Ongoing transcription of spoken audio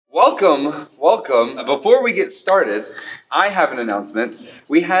welcome. Before we get started, I have an announcement.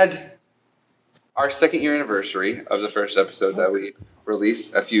 We had our 2nd year anniversary of the first episode that we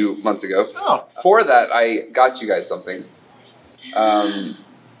released a few months ago. Oh. For that, I got you guys something.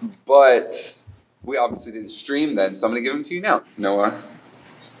 But we obviously didn't stream then, so I'm going to give them to you now. Noah.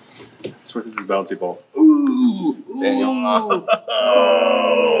 That's what this is a bouncy ball. Ooh. Daniel.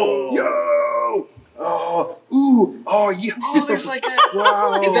 Oh. Yo! Oh, ooh, oh, yeah. Oh, there's like a.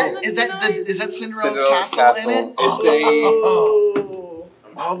 Wow. Is that Cinderella's castle in it? It's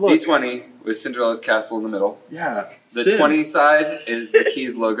Oh, look. D20 with Cinderella's castle in the middle. Yeah. The Sin. 20 side is the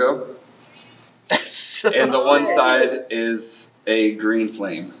Keys logo, That's so and the one sick. side is a green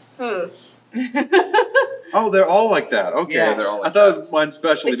flame. Oh, they're all like that. Okay. Yeah, they're all like I thought it was mine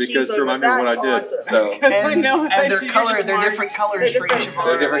specially because to remind me of what I did. Awesome. So And, know and that they're you're color. just They're marked. different colors for each of they're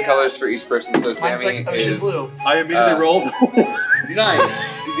ours. different colors for each person. So Mine's Sammy like ocean is blue. I immediately rolled. nice.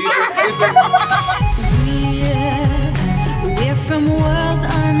 These are We're from worlds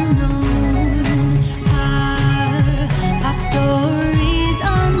unknown. Our stories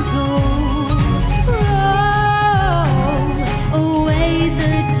untold. Roll away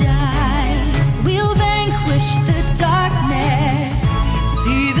the dice. We'll vanquish the darkness.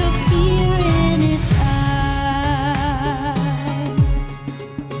 See the fear in its eyes.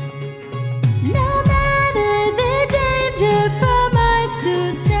 No matter the danger from us to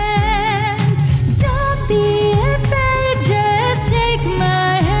send, don't be afraid, just take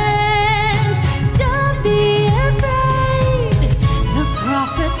my hand. Don't be afraid, the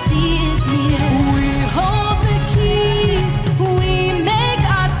prophecy is near. We hold the keys, we make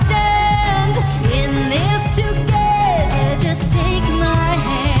our stand. In this together, just take my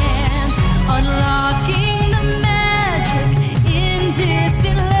hand. Unlocking the magic in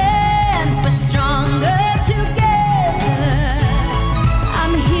distant lands, we're stronger together.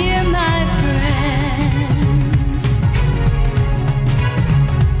 I'm here, my friend.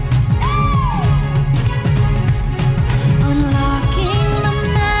 Unlocking the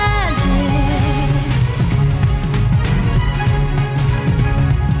magic.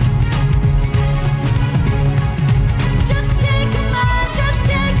 Just take my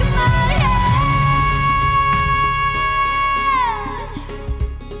hand.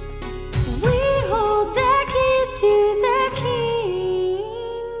 We hold the keys to the kingdom.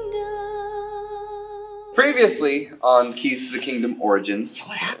 previously on Keys to the Kingdom Origins.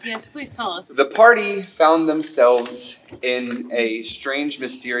 Yes, please tell us. The party found themselves in a strange,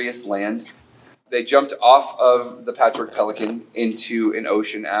 mysterious land. They jumped off of the Patchwork Pelican into an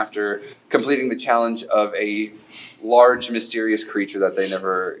ocean after completing the challenge of a large, mysterious creature that they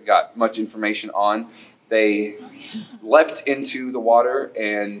never got much information on. They leapt into the water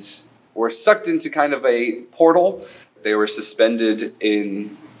and were sucked into kind of a portal. They were suspended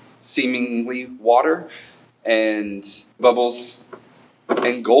in seemingly water, and bubbles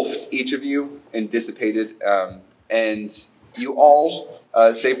engulfed each of you and dissipated. And you all,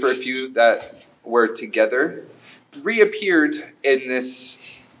 save for a few that were together, reappeared in this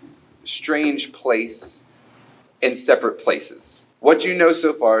strange place in separate places. What you know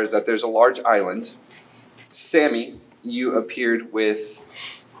so far is that there's a large island. Sammy, you appeared with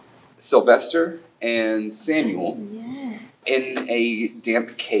Sylvester and Samuel in a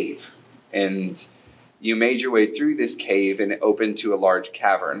damp cave. And you made your way through this cave and it opened to a large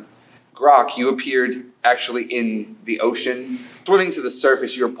cavern. Grok, you appeared actually in the ocean. Swimming to the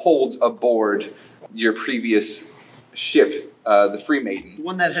surface, you're pulled aboard your previous ship, the Free Maiden. The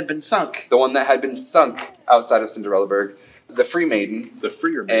one that had been sunk. The one that had been sunk outside of Cinderellaburg. The Free Maiden. The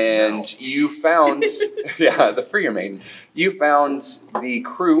freer man. And you found, the Freer Maiden. You found the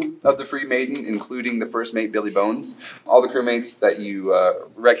crew of the Free Maiden, including the first mate, Billy Bones. All the crewmates that you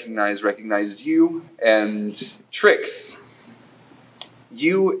recognized you, and Trix.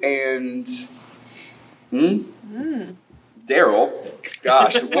 You and Daryl.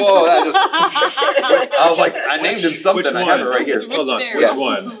 Gosh, whoa! That just, I was like, I named him something. Which I one? have it right here. Hold on. Daryl? Which Yes.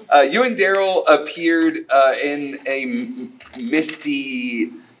 one? You and Daryl appeared in a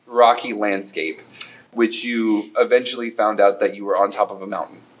misty, rocky landscape, which you eventually found out that you were on top of a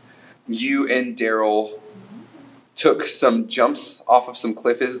mountain. You and Daryl took some jumps off of some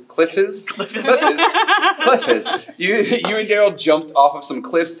cliffs. You and Daryl jumped off of some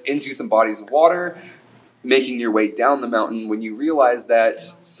cliffs into some bodies of water, making your way down the mountain when you realized that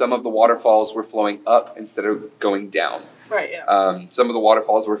some of the waterfalls were flowing up instead of going down. Right, yeah. Some of the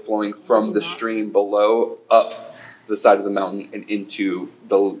waterfalls were flowing from the stream below up the side of the mountain and into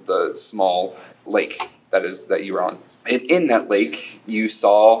the small lake that you were on. And in that lake, you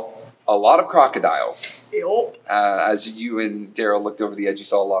saw a lot of crocodiles. Yup. As you and Daryl looked over the edge, you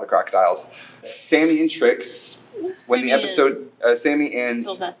saw a lot of crocodiles. Sammy and Trix, when the Sammy and episode, Sammy and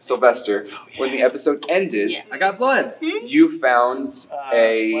Sylvester. Sylvester, when the episode ended, Yes. I got blood. you found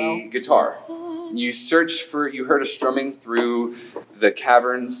a well. guitar. You searched for, you heard a strumming through the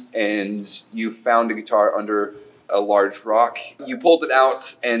caverns, and you found a guitar under a large rock. You pulled it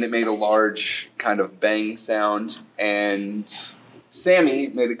out, and it made a large kind of bang sound. And Sammy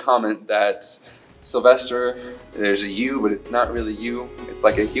made a comment that, Sylvester, there's a you, but it's not really you. It's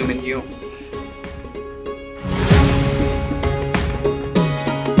like a human you.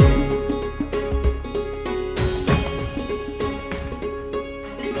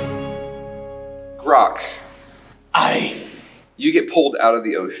 Grok, you get pulled out of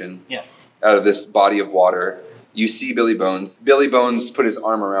the ocean, Yes. out of this body of water. You see Billy Bones. Billy Bones put his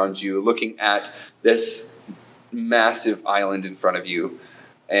arm around you, looking at this massive island in front of you,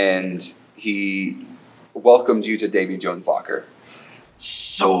 and he welcomed you to Davy Jones' locker.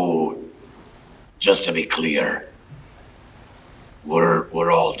 So, just to be clear,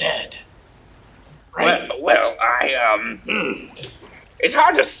 we're all dead, right? Well, it's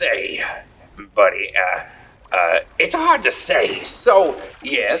hard to say, buddy. It's hard to say. So,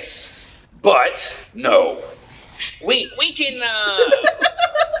 yes, but no. We can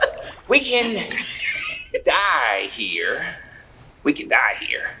die here. We can die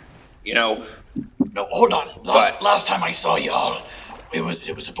here. You know. No, hold on. Last time I saw y'all, it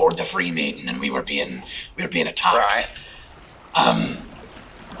was aboard the Free Maiden, and we were being attacked. Right.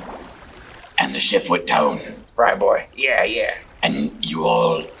 And the ship went down, Right, boy. Yeah. and you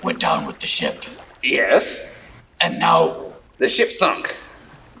all went down with the ship, Yes. and now, The ship sunk.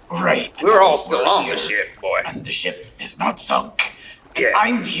 right? We were all still on here, the ship, boy. and the ship is not sunk. And Yeah.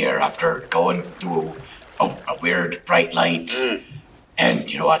 I'm here after going through a weird bright light. And,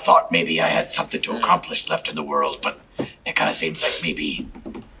 I thought maybe I had something to accomplish left in the world, but it kind of seems like maybe...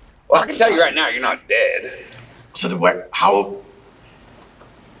 Well, I can tell you right now, you're not dead. So then how...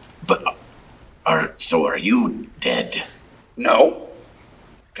 But, are you dead? No.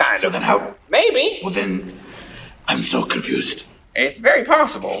 Kind So of. then how... Maybe. Well then, I'm so confused. It's very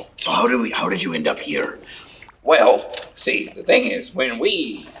possible. So how did you end up here? Well, see, the thing is, when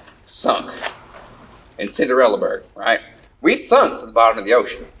we sunk in Cinderellaburg, right? We sunk to the bottom of the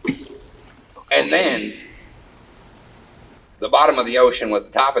ocean. And then the bottom of the ocean was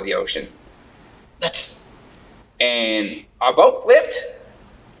the top of the ocean. That's... And our boat flipped.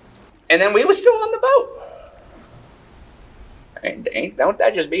 And then we were still on the boat. And don't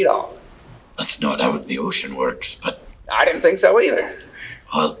that just beat all? That's not how the ocean works, but... I didn't think so either.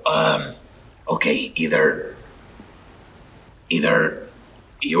 Well, okay, either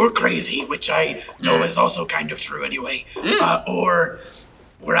you're crazy, which I know is also kind of true anyway, or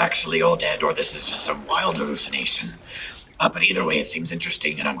we're actually all dead, or this is just some wild hallucination. But either way, it seems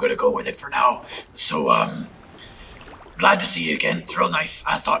interesting, and I'm going to go with it for now. So, glad to see you again. It's real nice.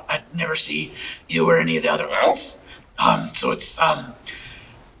 I thought I'd never see you or any of the other lads. So it's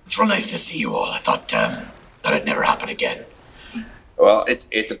real nice to see you all. I thought that it'd never happen again. Well,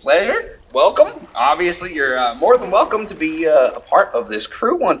 it's a pleasure. Welcome. Obviously, you're more than welcome to be a part of this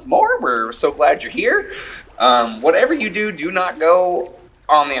crew once more. We're so glad you're here. Whatever you do, do not go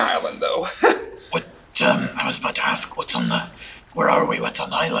on the island, though. What, I was about to ask, where are we? What's on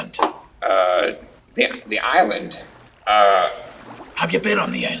the island? The island. Have you been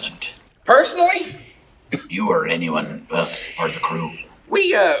on the island? Personally, You or anyone else part of the crew?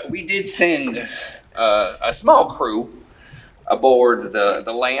 we did send a small crew aboard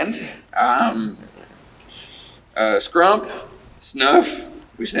the land. Scrump, Snuff.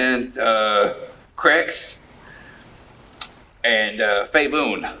 We sent Crex and Faye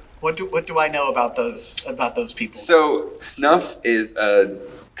Boone. What do I know about those people? So Snuff is a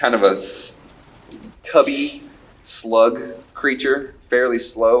kind of a tubby slug creature, fairly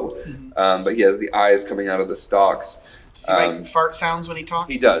slow, but he has the eyes coming out of the stalks. Does he make fart sounds when he talks?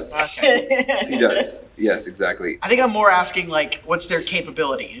 He does. Okay. He does. Yes, exactly. I think I'm more asking what's their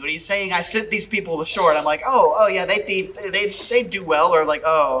capability? When he's saying I sent these people ashore, and I'm like, oh yeah, they do well, or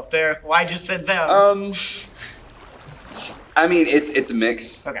why'd you send them? I mean, it's a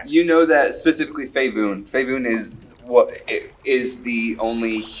mix. Okay. You know that specifically Fae-Voon. Fae-Voon is the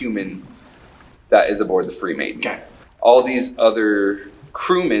only human that is aboard the Free Maiden. Okay. All these other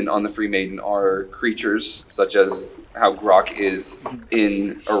crewmen on the Free Maiden are creatures, such as how Grok is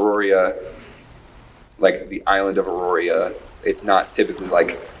in Aurora, like the island of Aurora. It's not typically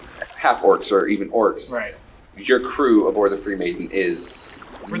like half orcs or even orcs. Right. Your crew aboard the Free Maiden is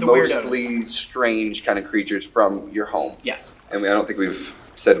We're the mostly weirdos. strange kind of creatures from your home. Yes. And I don't think we've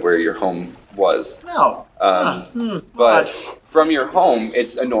said where your home was. No. But from your home,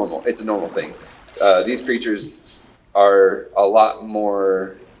 it's a normal thing. These creatures are a lot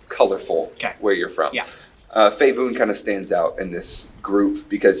more colorful where you're from. Yeah. Faye Boone kind of stands out in this group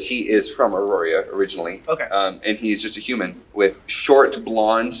because he is from Aurora originally. Okay. And he's just a human with short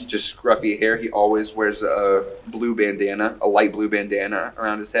blonde, just scruffy hair. He always wears a blue bandana, a light blue bandana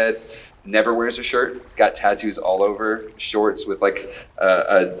around his head. Never wears a shirt. He's got tattoos all over, shorts with like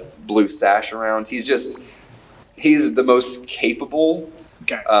a blue sash around. He's the most capable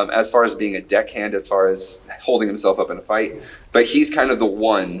as far as being a deckhand, as far as holding himself up in a fight. But he's kind of the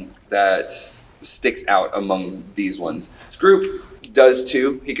one that sticks out among these ones. Scroop does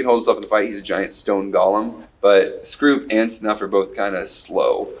too. He can hold himself in the fight. He's a giant stone golem. But Scroop and Snuff are both kind of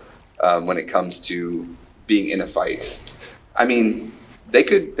slow when it comes to being in a fight. I mean, they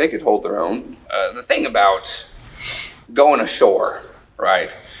could hold their own. The thing about going ashore, right,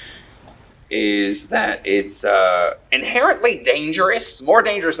 is that it's inherently dangerous, more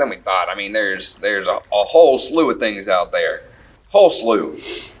dangerous than we thought. I mean, there's a whole slew of things out there, whole slew.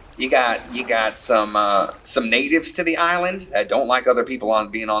 You got some natives to the island that don't like other people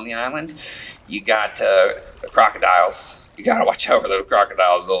being on the island. You got the crocodiles. You gotta watch out for those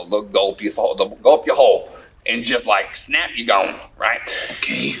crocodiles. They'll gulp you whole and just like snap you gone, right?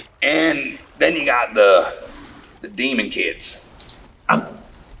 Okay. And then you got the demon kids.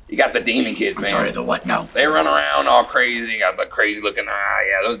 You got the demon kids, man. I'm sorry, the what now? They run around all crazy. Got the crazy looking.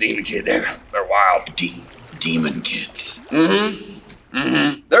 Yeah, those demon kids. They're wild. Demon kids.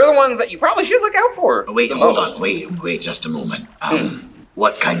 They're the ones that you probably should look out for. Wait, hold on. Wait, just a moment.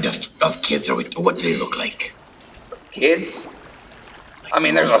 What kind of kids are we? What do they look like? Kids? I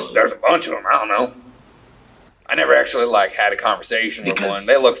mean, there's a bunch of them. I don't know. I never actually had a conversation with one.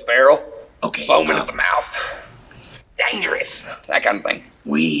 They look feral. Okay. Foaming at the mouth. Dangerous. That kind of thing.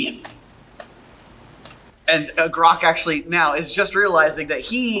 And Grok actually now is just realizing that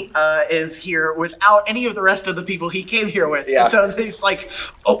he is here without any of the rest of the people he came here with. Yeah. And so he's like,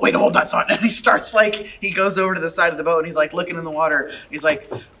 oh, wait, hold that thought. And he starts he goes over to the side of the boat and he's like looking in the water. He's like,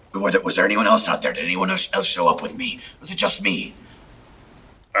 Was there anyone else out there? Did anyone else show up with me? Was it just me?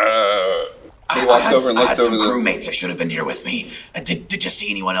 He walks over and looks I had over some the crewmates that should have been here with me. Did you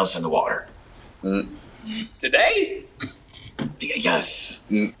see anyone else in the water? Today? Yes.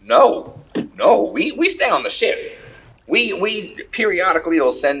 No. We stay on the ship. We periodically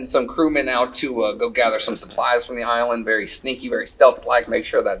will send some crewmen out to go gather some supplies from the island. Very sneaky, very stealth-like. Make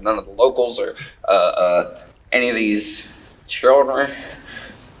sure that none of the locals or any of these children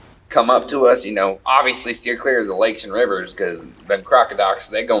come up to us. Obviously steer clear of the lakes and rivers because them crocodiles,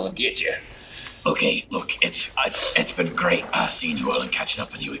 they're gonna get you. Okay, look, it's been great seeing you all and catching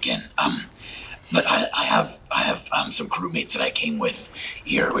up with you again. But I have some crewmates that I came with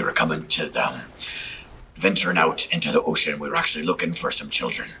here. We were coming to venturing out into the ocean. We were actually looking for some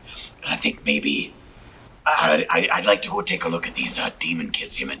children, and I think maybe I'd like to go take a look at these demon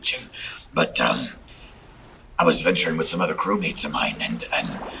kids you mentioned. But I was venturing with some other crewmates of mine, and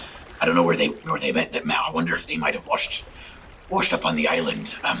I don't know where they met them. I wonder if they might have washed up on the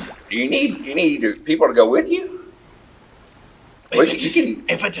island. Do you need people to go with you?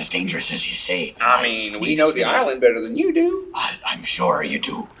 If it's as dangerous as you say. I mean, we know the island better than you do. I'm sure you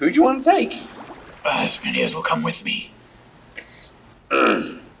do. Who'd you want to take? As many as will come with me.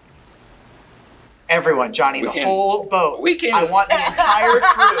 everyone, Johnny, whole boat. I want the entire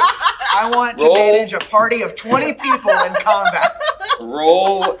crew. I want to Roll. manage a party of 20 people in combat.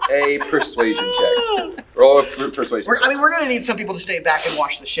 Roll a persuasion check. Roll a persuasion check. We're going to need some people to stay back and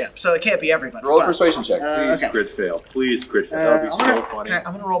watch the ship, so it can't be everybody. Roll a persuasion check. Please okay. crit fail. Please crit fail. That would be so funny. I'm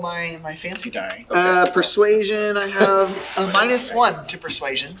going to roll my fancy die. Okay. Persuasion, I have a -1 to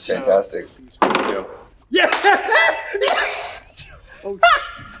persuasion. So. Fantastic. Please crit fail. Yeah! Oh,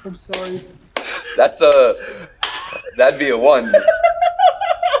 I'm sorry. That'd be a 1.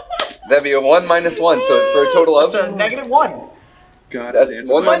 That'd be a 1 minus 1, so for a total of? That's a -1. God, That's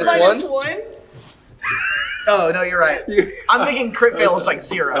 1 minus 1? Oh, no, you're right. I'm thinking crit fail is like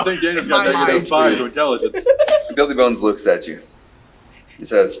 0. I think Daniel's In got my mind. -5 to intelligence. Billy Bones looks at you. He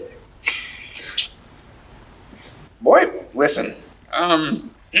says, Boy, listen.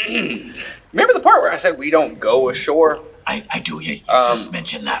 Remember the part where I said we don't go ashore? I do. You just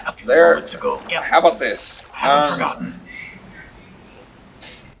mentioned that a few there- moments ago. Yeah. How about this? I haven't forgotten.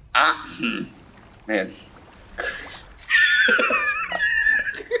 man.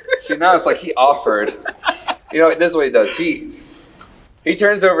 Now it's like he offered. This is what he does. He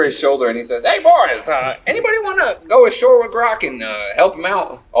turns over his shoulder and he says, "Hey boys, anybody want to go ashore with Grok and help him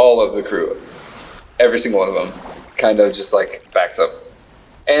out?" All of the crew, every single one of them, kind of just like backs up.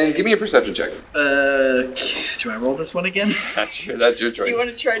 And give me a perception check. Do I roll this one again? That's your choice. Do you want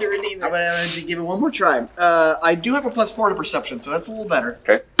to try to redeem I'm it? gonna give it one more try. I do have a +4 to perception, so that's a little better.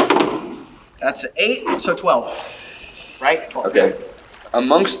 Okay. That's an 8, so 12. Right? 12. Okay.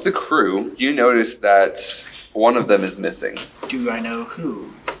 Amongst the crew, you notice that one of them is missing. Do I know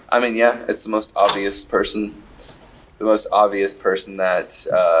who? I mean, yeah, it's the most obvious person. The most obvious person that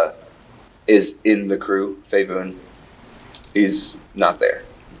is in the crew, Faevoon. He's not there.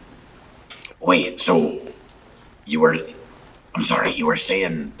 Wait, so you were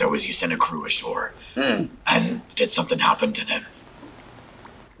saying you sent a crew ashore, and did something happen to them?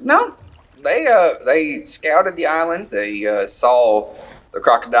 No, they scouted the island. They saw the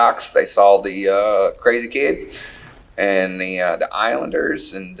crocodiles. They saw the crazy kids and the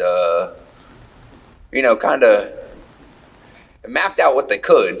islanders, and kind of mapped out what they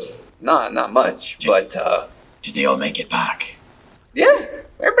could. Not much, but Did they all make it back? yeah,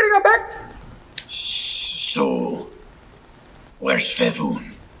 everybody got back. So, where's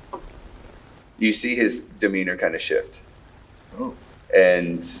Faevoon? You see his demeanor kind of shift. Oh.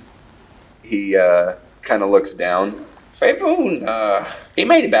 And he kind of looks down. Faevoon, he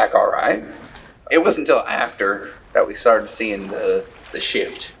made it back all right. It wasn't until after that we started seeing the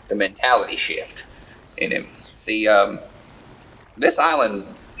shift, the mentality shift in him. See, this island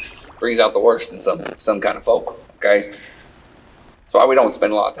brings out the worst in some kind of folk, okay? That's why we don't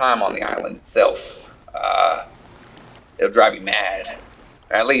spend a lot of time on the island itself. It'll drive you mad.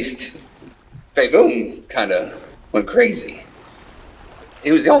 At least Faevoon kind of went crazy.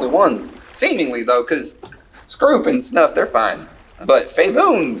 He was the only one, seemingly, though, because Scroop and Snuff, they're fine. But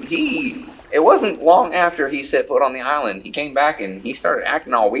Faevoon, it wasn't long after he set foot on the island, he came back and he started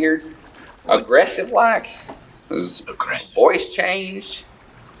acting all weird, aggressive-like. His Aggressive. voice changed.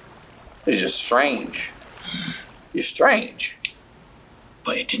 It was just strange. You're strange.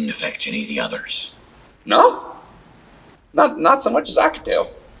 But it didn't affect any of the others. No? Not so much as I could tell.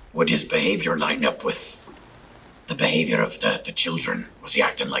 Would his behavior line up with the behavior of the children? Was he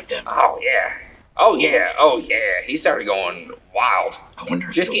acting like them? Oh, yeah. Oh, yeah. He started going wild. I wonder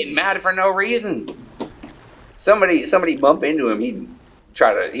if Just getting mad for no reason. Somebody bump into him, he'd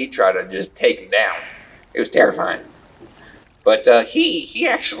try to just take him down. It was terrifying. But he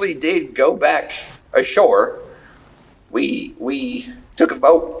actually did go back ashore. We took a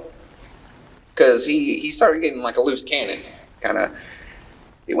boat because he started getting like a loose cannon.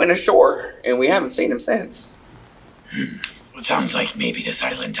 He went ashore and we haven't seen him since. It sounds like maybe this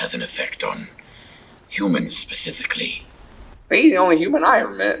island has an effect on humans specifically. He's the only human I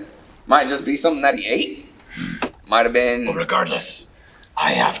ever met. Might just be something that he ate. Might have been. Well, regardless,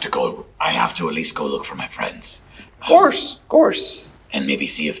 I have to at least go look for my friends. Of course. And maybe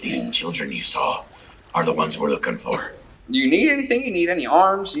see if these children you saw are the ones we're looking for. Do you need anything? You need any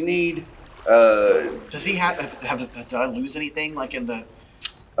arms? You need, Does he did I lose anything, like in the...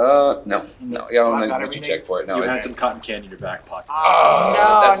 no. Yeah, So I I've don't got think what you everything? check for it. No, You it- had some cotton candy in your back pocket.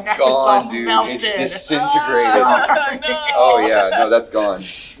 that's now it's gone, all dude. melted. It's disintegrated. Oh, no. Oh yeah, no, that's gone.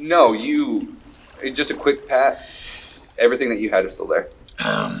 No, just a quick pat. Everything that you had is still there.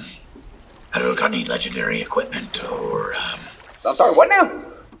 I don't got any legendary equipment or So I'm sorry, what now?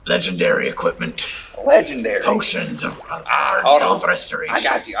 legendary equipment, Legendary. potions of Hold health on. restoration. I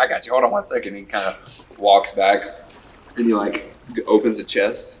got you. Hold on 1 second. He kind of walks back and he opens a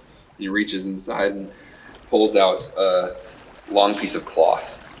chest. He reaches inside and pulls out a long piece of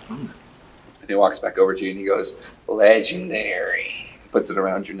cloth. And he walks back over to you and he goes, legendary. Puts it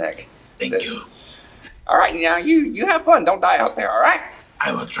around your neck. Thank This. you. All right, now you have fun. Don't die out there, all right?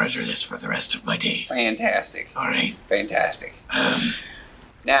 I will treasure this for the rest of my days. Fantastic. All right. Fantastic.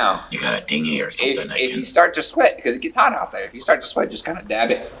 Now, You got a dinghy or something? if you start to sweat, because it gets hot out there, if you start to sweat, just kind of dab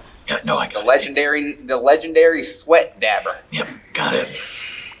it. Yeah, no, I The got legendary sweat dabber. Yep, got it.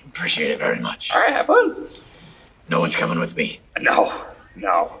 Appreciate it very much. All right, have fun. No one's coming with me. No,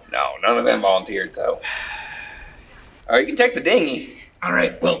 none of them volunteered. So, all right, you can take the dinghy. All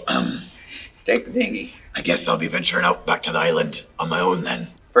right. Well, Take the dinghy I guess I'll be venturing out back to the island on my own then.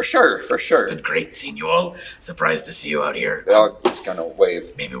 for sure. It's been great seeing you all. Surprised to see you out here. They all just kind of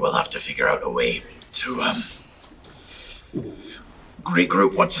wave. Maybe we'll have to figure out a way to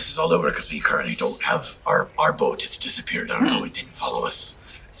regroup once this is all over because we currently don't have our boat. It's disappeared. I don't know. It didn't follow us.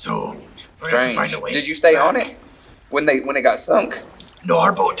 So we're gonna have to find a way. Did you stay back. on it when it got sunk? No,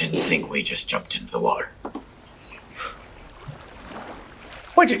 our boat didn't sink. We just jumped into the water.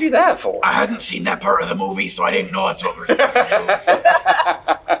 What'd you do that for? I hadn't seen that part of the movie, so I didn't know that's what we were supposed to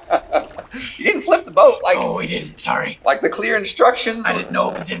You didn't flip the boat like do. Oh, we didn't. Sorry. Like the clear instructions? I didn't know.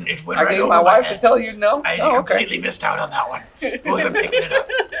 It went I right gave over my wife head. to tell you no? I Oh, okay. completely missed out on that one. Wasn't picking it up.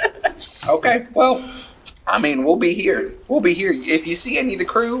 Okay, well, I mean, we'll be here. We'll be here. If you see any of the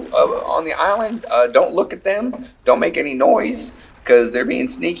crew on the island, don't look at them. Don't make any noise, because they're being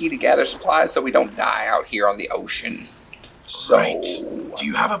sneaky to gather supplies so we don't die out here on the ocean. So, Right. Do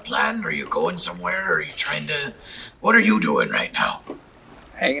you have a plan? Are you going somewhere? Are you trying to... What are you doing right now?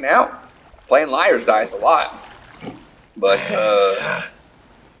 hanging out, playing liar's dice a lot. But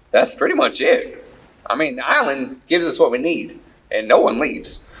that's pretty much it. I mean, the island gives us what we need, and no one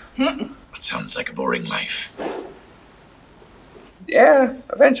leaves. That sounds like a boring life. Yeah,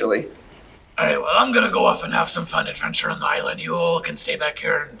 eventually. All right, well, I'm going to go off and have some fun adventure on the island. You all can stay back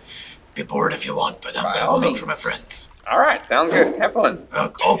here and be bored if you want, but I'm By going to all go look means. for my friends. All right, sounds good. Have fun.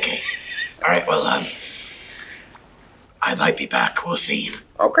 Okay. All right, well, I might be back. We'll see.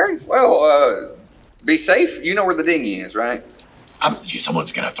 Okay, well, be safe. You know where the dinghy is, right?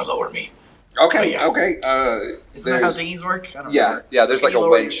 Someone's going to have to lower me. Okay, Yes. okay. Isn't that how dinghies work? I don't Yeah, remember. yeah. There's like You a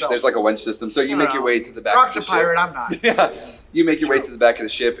lower winch. yourself. There's like a winch system. So you I make don't your know. way to the back Rock's of a the pirate, ship. I'm not. Yeah, you make your way to the back of the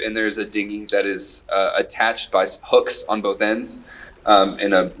ship, and there's a dinghy that is attached by hooks on both ends,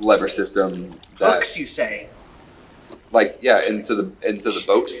 and a lever system. That, Hooks, you say? like into the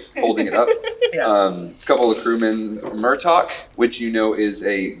boat, holding it up. Yes. Couple of crewmen, Murtok, which you know is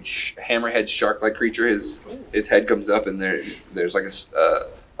a hammerhead shark-like creature. His head comes up, and there's like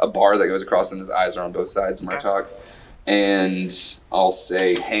a bar that goes across, and his eyes are on both sides. Murtok, and I'll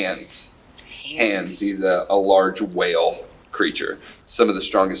say Hands. Hands. He's a large whale creature. Some of the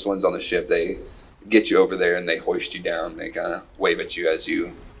strongest ones on the ship. They get you over there and they hoist you down. They kind of wave at you as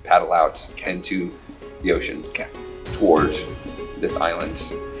you paddle out into the ocean toward this island.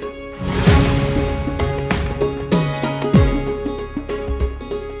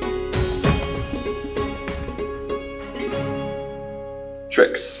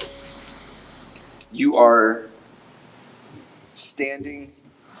 Trix, you are standing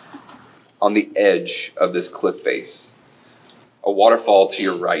on the edge of this cliff face. A waterfall to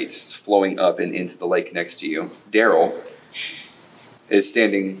your right is flowing up and into the lake next to you. Daryl is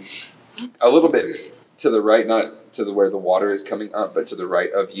standing a little bit to the right, not to where the water is coming up, but to the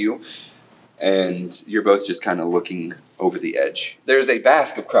right of you. And you're both just kind of looking over the edge. There's a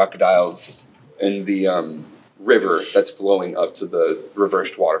basque of crocodiles in the river that's flowing up to the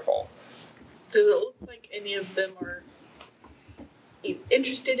reversed waterfall. Does it look like any of them are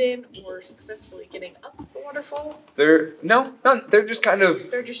interested in or successfully getting up the waterfall? They're they're just kind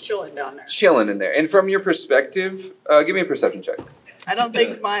of They're just chilling down there. chilling in there. And from your perspective, give me a perception check. I don't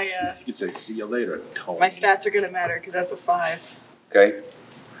think my You could say, see you later, Tony. my stats are gonna matter because that's a 5. Okay,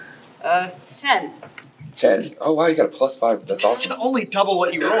 10. 10. Oh wow, you got a +5. That's That's awesome. only double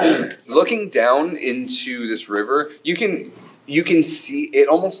what you rolled. Looking down into this river, you can see it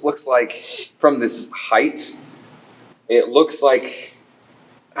almost looks like from this height. It looks like,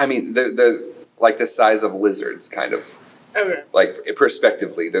 I mean, they're like the size of lizards, kind of. Okay. Like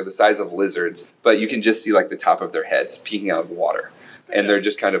prospectively, they're the size of lizards, but you can just see like the top of their heads peeking out of the water, and they're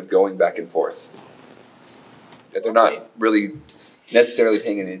just kind of going back and forth. They're not really necessarily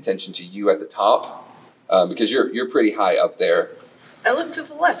paying any attention to you at the top, because you're pretty high up there. I look to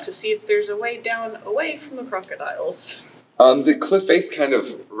the left to see if there's a way down away from the crocodiles. The cliff face kind of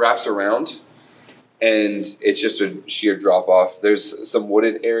wraps around, and it's just a sheer drop off. There's some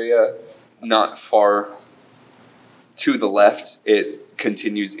wooded area not far to the left. It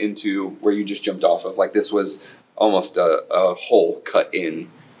continues into where you just jumped off of. Like this was almost a hole cut in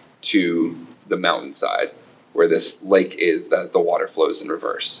to the mountainside where this lake is that the water flows in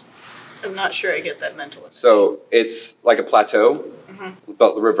reverse. I'm not sure I get that mental image. So it's like a plateau,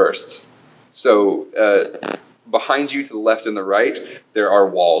 but reversed. So behind you to the left and the right, there are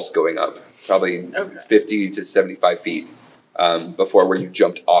walls going up, probably 50 to 75 feet before where you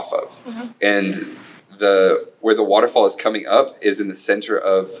jumped off of. And where the waterfall is coming up is in the center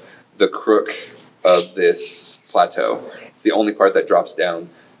of the crook of this plateau. It's the only part that drops down.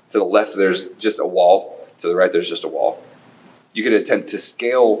 To the left, there's just a wall. To the right, there's just a wall. You could attempt to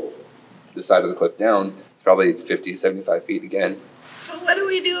scale the side of the cliff down, probably 50 to 75 feet again. So what do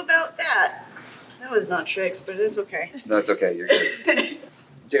we do about that? That was not tricks, but it's okay. No, it's okay. You're good.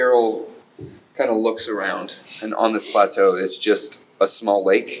 Daryl kind of looks around, and on this plateau, it's just a small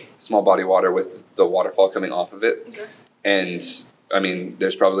lake, small body of water with the waterfall coming off of it. Okay. And, I mean,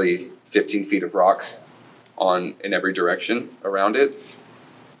 there's probably 15 feet of rock in every direction around it,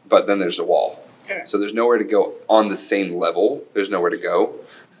 but then there's a wall. Okay. So there's nowhere to go on the same level. There's nowhere to go.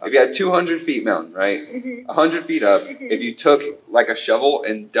 If you had 200 feet mountain, right? 100 feet up, if you took like a shovel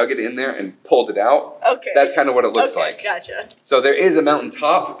and dug it in there and pulled it out, Okay. that's kind of what it looks okay, like. Gotcha. So there is a mountain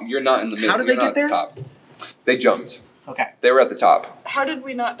top. You're not in the middle. How did they You're not get at the there? top. They jumped. Okay. They were at the top. How did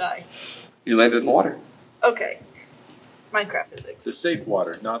we not die? You landed in the water. Okay. Minecraft physics. The safe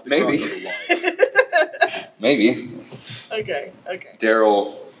water, not the Maybe. crocodile water. Maybe. Okay.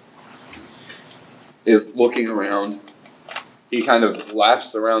 Daryl is looking around. He kind of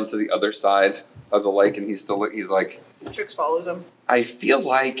laps around to the other side of the lake, and he's like, Trix follows him. I feel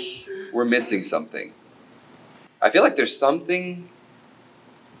like we're missing something. I feel like there's something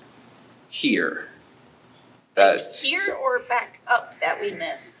here that Here or back up that we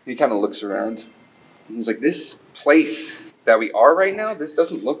missed? he kind of looks around. And he's like, this place that we are right now, this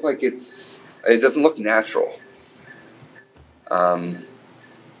doesn't look like it doesn't look natural.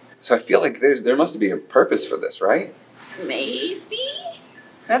 So I feel like there must be a purpose for this, right? Maybe?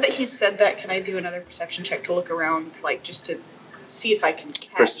 Now that he said that, can I do another perception check to look around, like, just to see if I can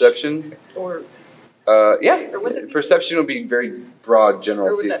catch? Perception? Or Yeah. Or would it be- Perception would be very broad, general.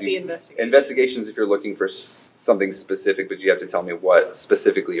 would See that if be you, investigation? investigations if you're looking for something specific, but you have to tell me what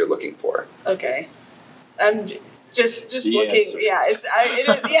specifically you're looking for. Okay. I'm just The looking. answer. Yeah, it's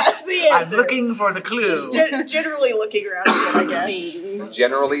the I'm answer. looking for the clue. Just generally looking around again, I guess.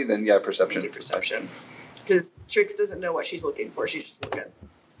 Generally, then yeah, perception. Perception. Because Trix doesn't know what she's looking for. She's just looking.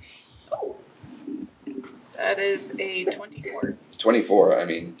 Oh. That is a 24. 24. I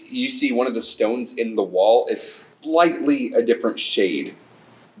mean, you see one of the stones in the wall is slightly a different shade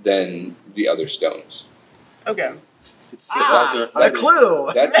than the other stones. Okay. It's Ah, that's the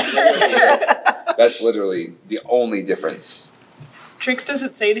clue. That's literally the only difference. Trix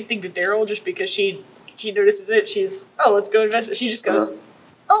doesn't say anything to Daryl just because she notices it. She's, let's go investigate. She just goes,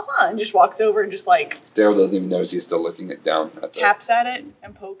 and just walks over and just like Daryl doesn't even notice he's still looking down at the. taps at it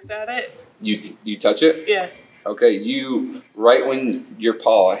and pokes at it. You touch it. Yeah. Okay, right when your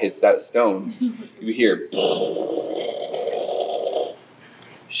paw hits that stone, you hear,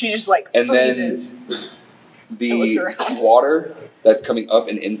 She just like and then freezes. the looks around. water that's coming up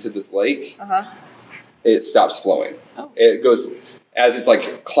and into this lake, it stops flowing. Oh. It goes, as it's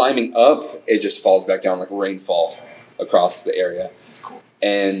like climbing up, it just falls back down like rainfall across the area. That's cool.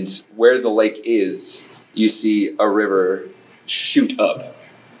 And where the lake is, you see a river shoot up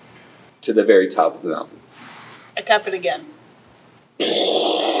to the very top of the mountain. I tap it again.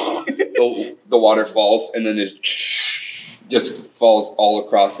 The water falls and then it just falls all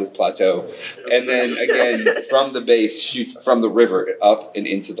across this plateau. And then again, from the base, shoots from the river up and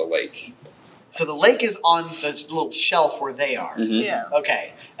into the lake. So the lake is on the little shelf where they are. Mhm. Yeah.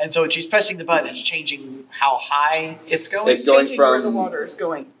 Okay. And so when she's pressing the button, it's changing how high it's going? It's going Changing where the from water is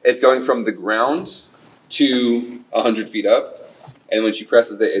going. it's going from the ground to 100 feet up, and when she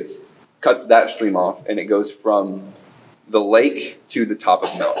presses it, it cuts that stream off, and it goes from the lake to the top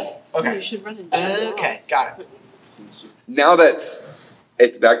of the mountain. Okay. You should run and Okay, got it. Now that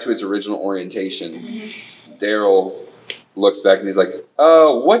it's back to its original orientation, Daryl looks back and he's like,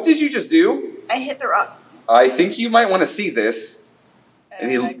 what did you just do? I hit the rock. I think you might want to see this.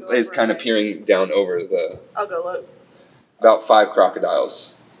 And he I go is over kind of and peering down over I'll go look. about 5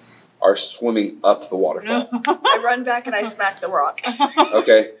 crocodiles are swimming up the waterfall. I run back and I smack the rock.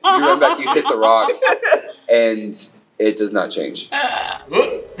 Okay, you run back, you hit the rock, and it does not change.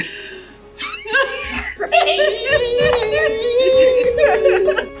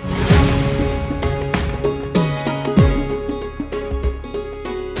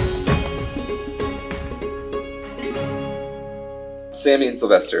 Sammy and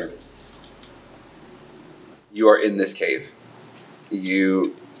Sylvester, you are in this cave.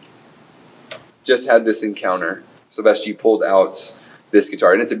 You just had this encounter. Sylvester, you pulled out this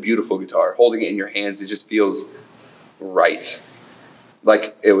guitar, and it's a beautiful guitar. Holding it in your hands, it just feels right.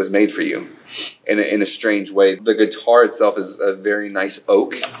 Like it was made for you in a strange way. The guitar itself is a very nice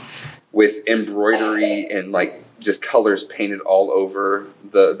oak with embroidery and like just colors painted all over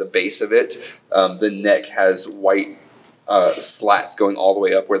the base of it. The neck has white slats going all the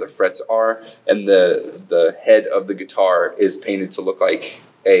way up where the frets are, and the head of the guitar is painted to look like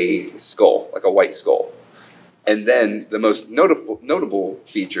a skull, like a white skull. And then the most notable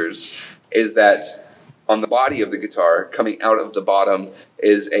features is that on the body of the guitar, coming out of the bottom,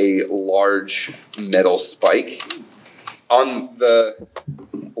 is a large metal spike. On the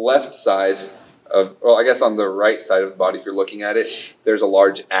left side I guess on the right side of the body, if you're looking at it, there's a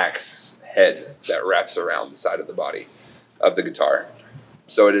large axe head that wraps around the side of the body of the guitar.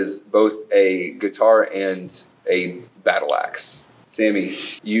 So it is both a guitar and a battle axe. Sammy,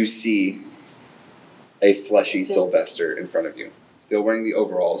 you see a fleshy Sylvester in front of you. still wearing the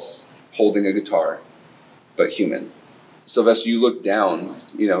overalls, holding a guitar, but human. Sylvester, you look down,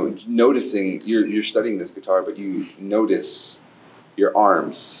 noticing you're studying this guitar, but you notice your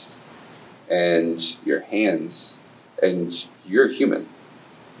arms and your hands, and you're human.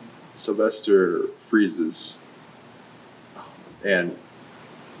 Sylvester freezes, and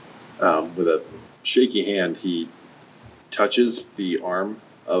with a shaky hand, he touches the arm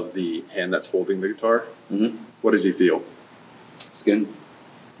of the hand that's holding the guitar. Mm-hmm. What does he feel? Skin,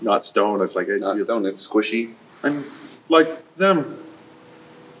 Not stone. It's like not stone. It's squishy. I'm like them.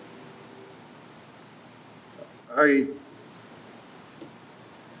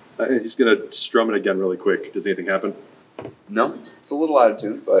 He's gonna strum it again really quick. Does anything happen? No, it's a little out of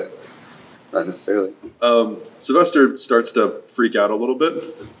tune, but not necessarily. Sylvester starts to freak out a little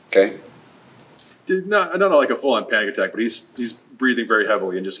bit. Okay. Not like a full-on panic attack, but he's breathing very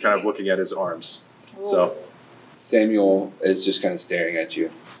heavily and just kind of looking at his arms. So Samuel is just kind of staring at you,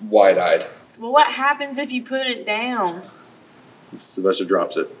 wide-eyed. Well, what happens if you put it down? Sylvester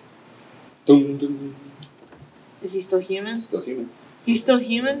drops it. Dum, dum. Is he still human? Still human. He's still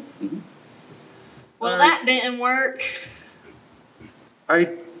human? Mm-hmm. Well, that didn't work.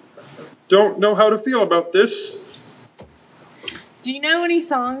 I don't know how to feel about this. Do you know any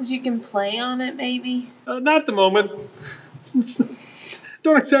songs you can play on it, maybe? Not at the moment.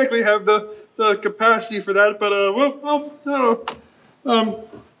 Don't exactly have the capacity for that, but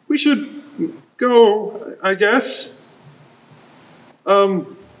we should go, I guess.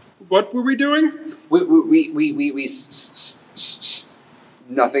 What were we doing?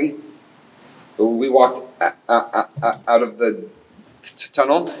 Nothing. We walked out of the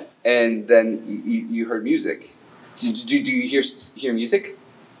tunnel, and then you heard music. Do you hear music?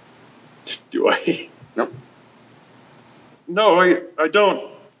 Do I? No. No, I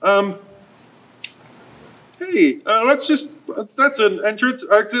don't. Hey, that's an entrance,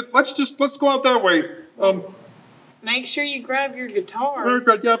 exit. Let's go out that way. Make sure you grab your guitar.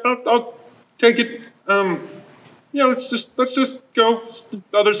 Yeah, I'll take it. Yeah, let's just go.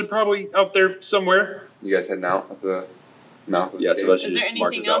 Others are probably out there somewhere. You guys heading out at the mouth of the Yeah, cave? so that's Is there just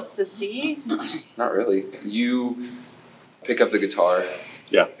mark anything this out. else to see? Not really. You pick up the guitar.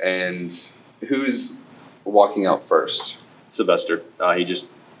 Yeah. And who's walking out first? Sylvester. He just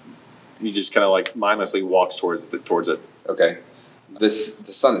kind of like mindlessly walks towards it. Okay. The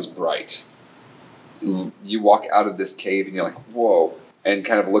sun is bright. You walk out of this cave and you're like, whoa. And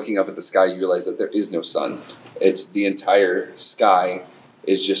kind of looking up at the sky, you realize that there is no sun. It's the entire sky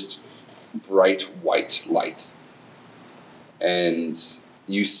is just bright white light. And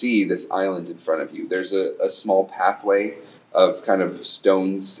you see this island in front of you. There's a small pathway of kind of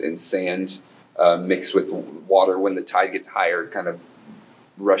stones and sand mixed with water. When the tide gets higher, it kind of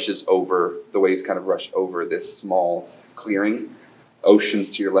rushes over, the waves kind of rush over this small clearing. Oceans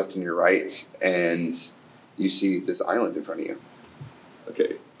to your left and your right, and you see this island in front of you.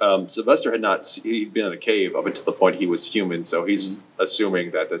 Okay. Sylvester he'd been in a cave up until the point he was human, so he's assuming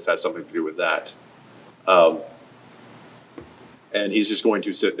that this has something to do with that. And he's just going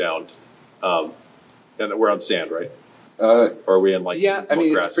to sit down. And we're on sand, right? Or are we in Yeah, I mean,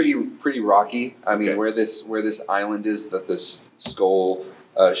 it's grassy? pretty rocky. I mean, Okay. where this island is, that this skull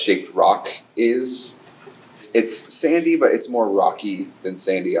shaped rock is, it's sandy, but it's more rocky than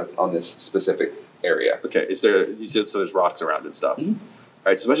sandy on this specific area. Okay, you said so there's rocks around and stuff. Mhm. All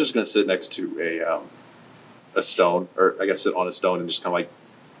right, so I'm just going to sit next to a stone, or I guess sit on a stone and just kind of like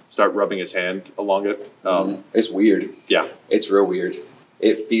start rubbing his hand along it. It's weird. Yeah. It's real weird.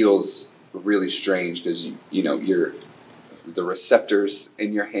 It feels really strange because the receptors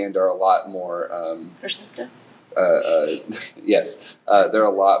in your hand are a lot more. Receptive. Yes, they're a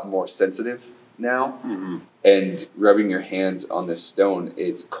lot more sensitive now. Mm-hmm. And rubbing your hand on this stone,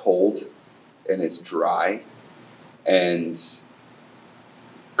 it's cold and it's dry and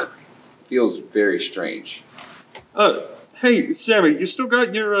feels very strange. Hey, Sammy, you still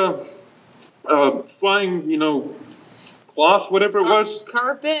got your flying, cloth, whatever it was?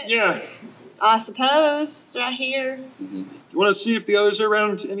 Carpet? Yeah. I suppose. It's right here. Mm-hmm. You want to see if the others are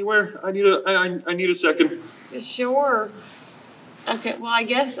around anywhere? I need a second. Sure. Okay, well, I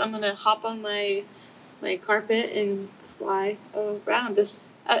guess I'm going to hop on my carpet and fly around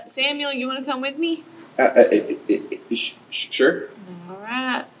us. Samuel, you want to come with me? Sure. All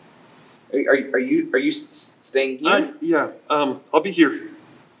right. Are you staying here? Yeah. I'll be here.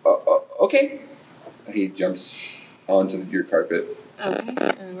 Okay. He jumps onto your carpet. Okay,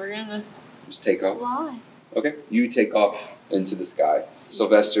 and we're going to Just take off. fly. Okay. You take off into the sky.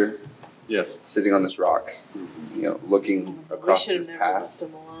 Sylvester, Yes. sitting on this rock, looking We across should this have never path. left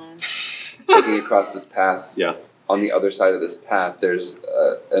him alone. Looking across this path. Yeah. on the other side of this path, there's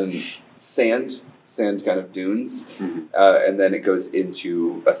sand kind of dunes, and then it goes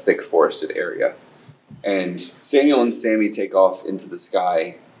into a thick forested area. And Samuel and Sammy take off into the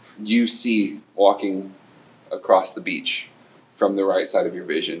sky. You see walking across the beach from the right side of your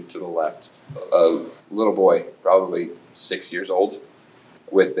vision to the left, a little boy, probably 6 years old,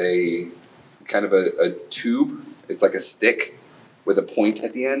 with a kind of a tube. It's like a stick with a point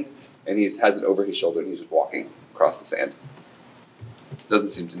at the end, and he has it over his shoulder, and he's just walking across the sand.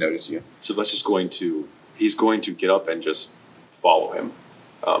 Doesn't seem to notice you. Sylvester's he's going to get up and just follow him.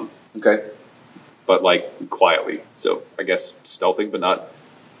 Okay. But like quietly. So I guess stealthing, but not.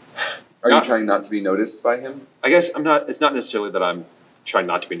 Are you trying not to be noticed by him? I guess I'm not. It's not necessarily that I'm trying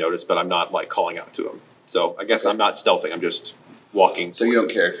not to be noticed, but I'm not like calling out to him. So I guess I'm not stealthing. I'm just walking. So you don't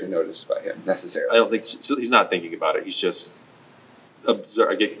towards care if you're noticed by him necessarily. I don't think so. He's not thinking about it. He's just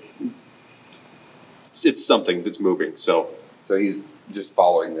it's something that's moving. So he's just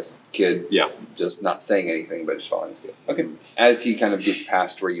following this kid. Yeah. Just not saying anything, but just following this kid. Okay. As he kind of gets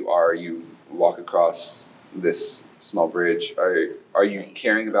past where you are, you walk across this small bridge. Are you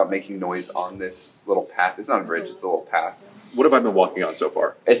caring about making noise on this little path? It's not a bridge; it's a little path. What have I been walking on so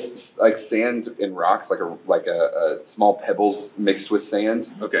far? It's like sand and rocks, like a small pebbles mixed with sand.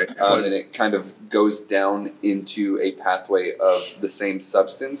 Okay. And it kind of goes down into a pathway of the same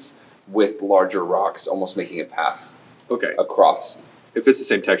substance with larger rocks, almost making a path Okay. across. If it's the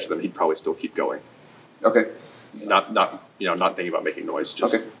same texture, then he'd probably still keep going. Okay. Not thinking about making noise.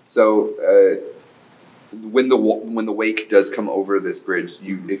 Just Okay. So when the wake does come over this bridge,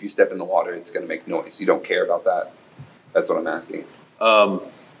 if you step in the water, it's going to make noise. You don't care about that. That's what I'm asking. So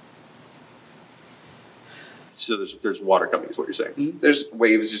there's water coming, is what you're saying. There's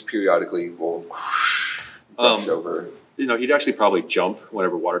waves just periodically will brush over. He'd actually probably jump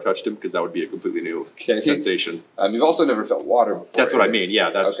whenever water touched him because that would be a completely new sensation. You've also never felt water before. That's what I mean. Yeah,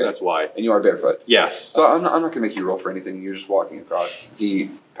 that's why. And you are barefoot. Yes. So I'm not going to make you roll for anything. You're just walking across.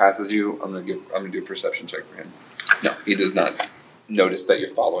 He passes you. I'm going to do a perception check for him. No, he does not notice that you're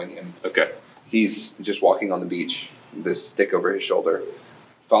following him. Okay. He's just walking on the beach, this stick over his shoulder,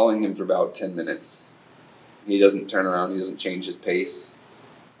 following him for about 10 minutes. He doesn't turn around. He doesn't change his pace.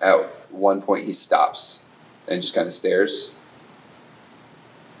 At one point, he stops and just kind of stares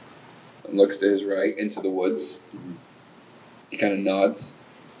and looks to his right into the woods. He kind of nods.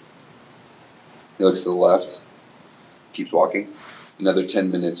 He looks to the left, keeps walking. Another 10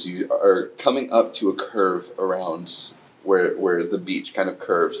 minutes, you are coming up to a curve around where the beach kind of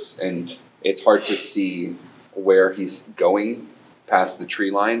curves, and it's hard to see where he's going past the tree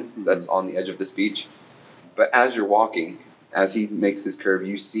line that's on the edge of this beach. But as you're walking, as he makes this curve,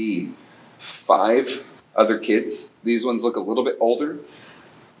 you see 5 other kids. These ones look a little bit older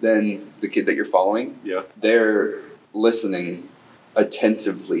than the kid that you're following. Yeah. They're listening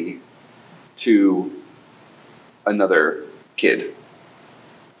attentively to another kid.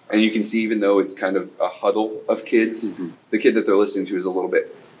 And you can see, even though it's kind of a huddle of kids, the kid that they're listening to is a little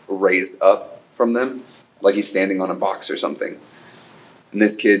bit raised up from them, like he's standing on a box or something. And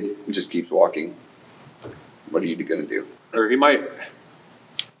this kid just keeps walking. What are you going to do? Or he might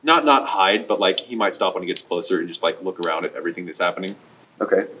not hide, but like he might stop when he gets closer and just like look around at everything that's happening.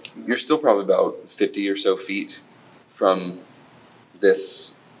 Okay. You're still probably about 50 or so feet from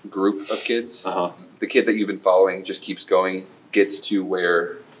this group of kids. The kid that you've been following just keeps going, gets to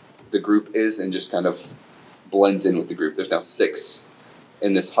where the group is, and just kind of blends in with the group. There's now 6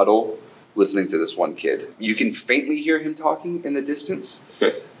 in this huddle listening to this one kid. You can faintly hear him talking in the distance,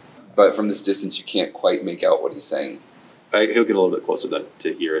 but from this distance you can't quite make out what he's saying. He'll get a little bit closer then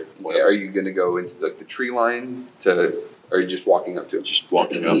to hear it. Okay, are you going to go into the tree line or are you just walking up to it? Just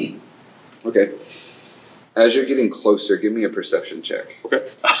walking up. Okay. As you're getting closer, give me a perception check. Okay.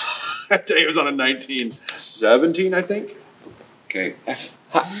 That day was on a 1917, I think. Okay.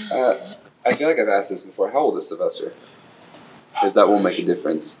 I feel like I've asked this before. How old is Sylvester? Because that will make a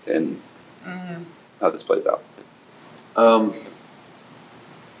difference in how this plays out.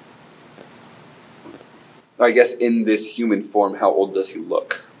 I guess in this human form, how old does he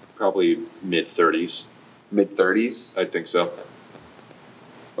look? Probably mid-30s. Mid-30s? I think so.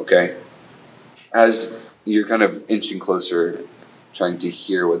 Okay. As you're kind of inching closer, trying to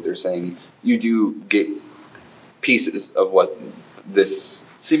hear what they're saying, you do get pieces of what this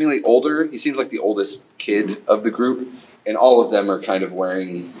seemingly older, he seems like the oldest kid of the group, and all of them are kind of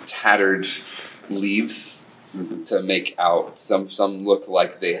wearing tattered leaves to make out. Some look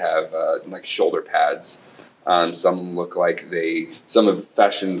like they have like shoulder pads. Some look like some have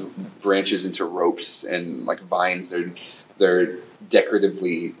fashioned branches into ropes and like vines. They're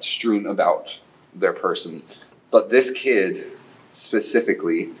decoratively strewn about their person. But this kid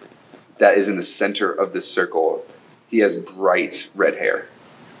specifically that is in the center of this circle, he has bright red hair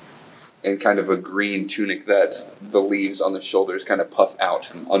and kind of a green tunic that the leaves on the shoulders kind of puff out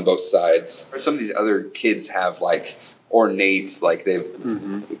on both sides. Some of these other kids have like ornate, like they've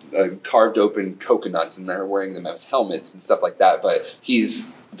carved open coconuts and they're wearing them as helmets and stuff like that. But he's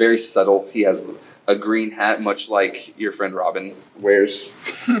very subtle. He has a green hat, much like your friend Robin wears.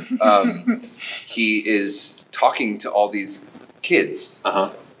 He is talking to all these kids.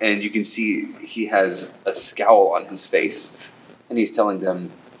 And you can see he has a scowl on his face. And he's telling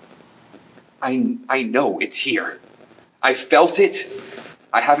them, I know it's here. I felt it.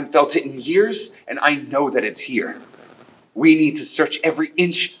 I haven't felt it in years, and I know that it's here. We need to search every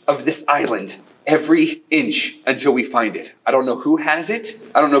inch of this island. Every inch until we find it. I don't know who has it.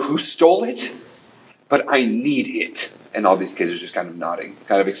 I don't know who stole it. But I need it. And all these kids are just kind of nodding.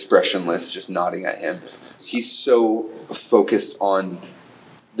 Kind of expressionless, just nodding at him. He's so focused on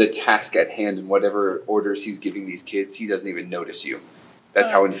the task at hand and whatever orders he's giving these kids, he doesn't even notice you. That's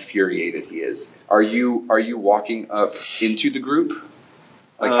how infuriated he is. Are you walking up into the group?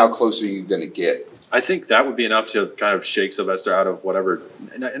 Like, how close are you going to get? I think that would be enough to kind of shake Sylvester out of whatever,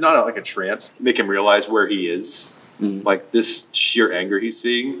 not like a trance, make him realize where he is. Like this sheer anger he's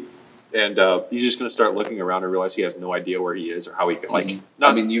seeing. And he's just going to start looking around and realize he has no idea where he is or how he can, like...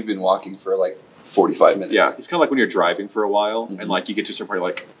 I mean, you've been walking for like 45 minutes. Yeah, it's kind of like when you're driving for a while and like you get to a certain point,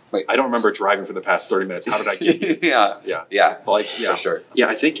 like, I don't remember driving for the past 30 minutes. How did I get here? Yeah. But like, yeah. For sure. Yeah,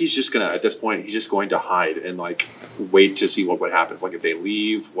 I think he's just going to, at this point, he's just going to hide and like wait to see what happens. Like if they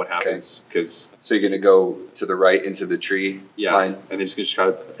leave, what happens? Because So you're going to go to the right into the tree line? And then he's going to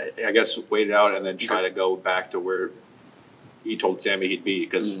try to, I guess, wait it out and then try to go back to where he told Sammy he'd be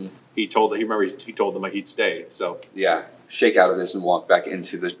because he told them he'd stay. So yeah, shake out of this and walk back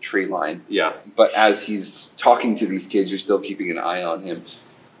into the tree line. Yeah. But as he's talking to these kids, you're still keeping an eye on him.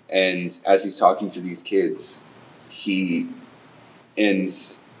 And as he's talking to these kids, he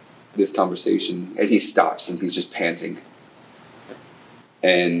ends this conversation and he stops and he's just panting.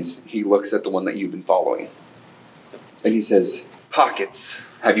 And he looks at the one that you've been following. And he says, "Pockets,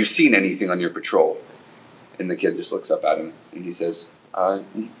 have you seen anything on your patrol?" And the kid just looks up at him and he says,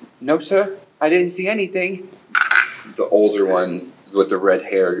 "No, sir, I didn't see anything." The older one with the red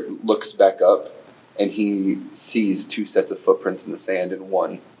hair looks back up and he sees two sets of footprints in the sand and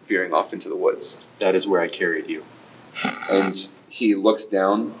one veering off into the woods. That is where I carried you. And he looks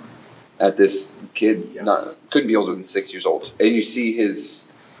down at this kid, couldn't be older than 6 years old. And you see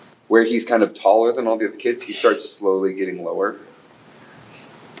where he's kind of taller than all the other kids, he starts slowly getting lower.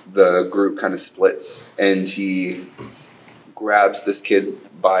 The group kind of splits and he grabs this kid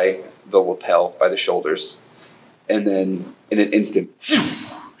by the lapel, by the shoulders, and then in an instant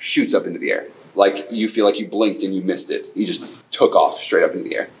shoots up into the air. Like you feel like you blinked and you missed it. He just took off straight up into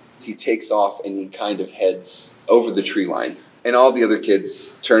the air. He takes off and he kind of heads over the tree line. And all the other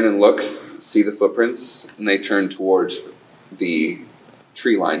kids turn and look, see the footprints, and they turn toward the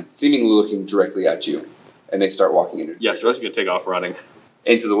tree line, seemingly looking directly at you. And they start walking into Yes, the rest are going to take off running.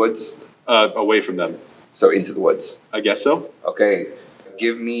 Into the woods? Away from them. So into the woods? I guess so. Okay.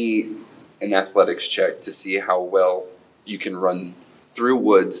 Give me an athletics check to see how well you can run through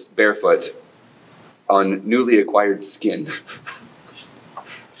woods barefoot on newly acquired skin.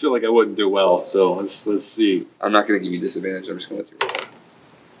 I feel like I wouldn't do well, so let's see. I'm not going to give you disadvantage. I'm just going to let you roll.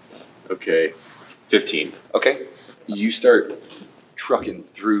 Okay. 15. Okay. You start trucking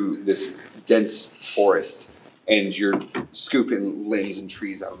through this dense forest, and you're scooping limbs and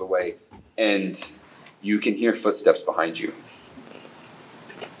trees out of the way, and you can hear footsteps behind you.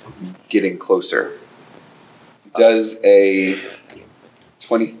 Getting closer. Does a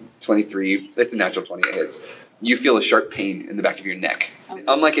 23, that's a natural 20, it hits. You feel a sharp pain in the back of your neck.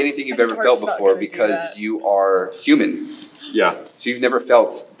 Unlike anything you've ever felt before because you are human. Yeah. So you've never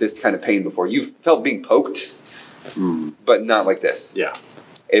felt this kind of pain before. You've felt being poked, but not like this. Yeah.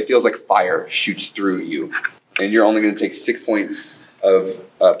 It feels like fire shoots through you. And you're only going to take 6 points of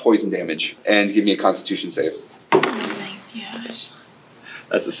poison damage. And give me a constitution save. Oh my gosh.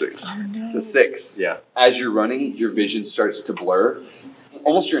 That's a 6. Oh no. It's a 6. Yeah. As you're running, your vision starts to blur.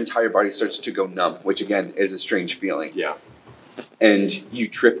 Almost your entire body starts to go numb, which again is a strange feeling. Yeah. And you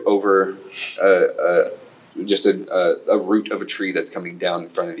trip over just a root of a tree that's coming down in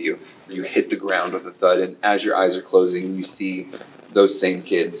front of you. You hit the ground with a thud, and as your eyes are closing, you see those same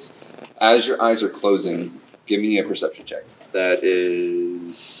kids. As your eyes are closing, give me a perception check. That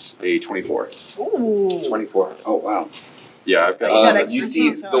is a 24. Ooh. 24. Oh, wow. Yeah, I've got You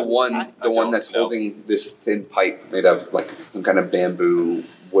see the one that's holding this thin pipe made of like some kind of bamboo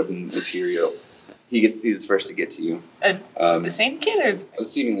wooden material. He's the first to get to you. The same kid, or?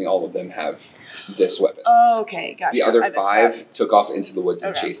 Seemingly all of them have this weapon. Oh, okay, gotcha. The other I missed 5 took off into the woods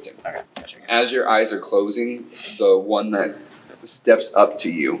and Okay. chased him. that. Okay, gotcha. As your eyes are closing, the one that steps up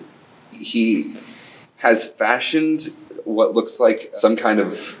to you, he has fashioned what looks like some kind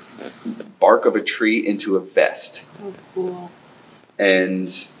of bark of a tree into a vest. Oh, cool. And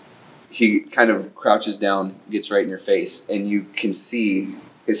he kind of crouches down, gets right in your face, and you can see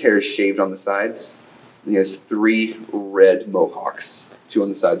his hair is shaved on the sides. And he has 3 red mohawks, 2 on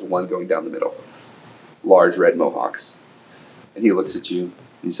the sides, 1 going down the middle. Large red mohawks. And he looks at you and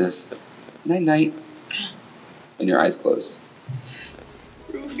he says, "Night night." And your eyes close.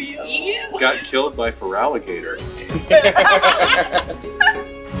 Rufio. Got killed by Feraligator.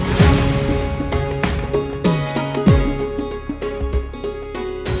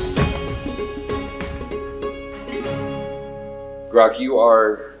 Grok, you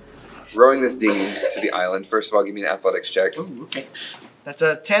are rowing this dinghy to the island. First of all, give me an athletics check. Ooh, okay. That's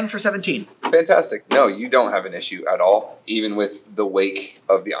a 10 for 17. Fantastic. No, you don't have an issue at all. Even with the wake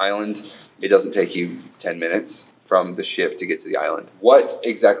of the island, it doesn't take you 10 minutes from the ship to get to the island. What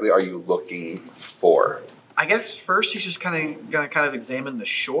exactly are you looking for? I guess first he's just gonna examine the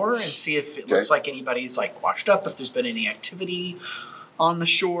shore and see if it Okay. looks like anybody's like washed up, if there's been any activity on the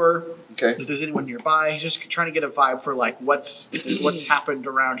shore, Okay. if there's anyone nearby. He's just trying to get a vibe for like what's happened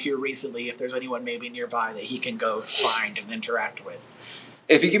around here recently, if there's anyone maybe nearby that he can go find and interact with.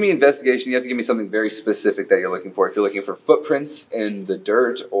 If you give me investigation, you have to give me something very specific that you're looking for. If you're looking for footprints in the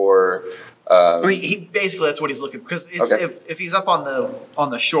dirt or... I mean, he basically that's what he's looking for, because it's Okay. if he's up on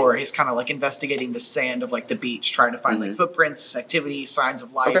the shore, he's kind of like investigating the sand of like the beach, trying to find like footprints, activity, signs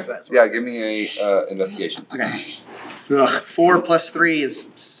of life. Okay. That sort Yeah, give me a investigation. Okay. Ugh, 4 plus 3 is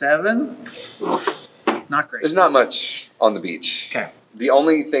 7. Not great. There's not much on the beach. Okay. The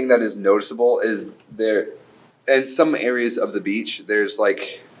only thing that is noticeable is there, in some areas of the beach, there's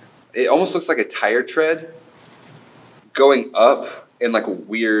like, it almost looks like a tire tread going up in like a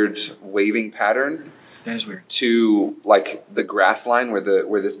weird waving pattern That is weird. to like the grass line where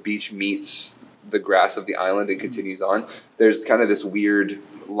this beach meets the grass of the island and continues on. There's kind of this weird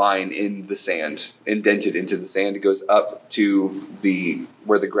line in the sand, indented into the sand. It goes up to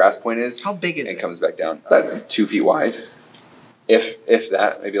where the grass point is. How big is and it? comes back down. About 2 feet wide. If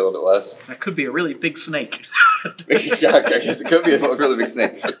that, maybe a little bit less. That could be a really big snake. Yeah, I guess it could be a really big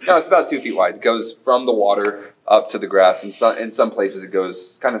snake. No, it's about 2 feet wide. It goes from the water up to the grass. And in some places it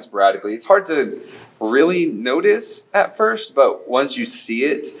goes kind of sporadically. It's hard to really notice at first, but once you see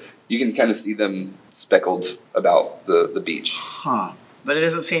it, you can kind of see them speckled about the beach. Huh. But it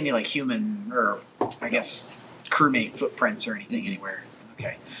doesn't see any like human or I guess crewmate footprints or anything anywhere.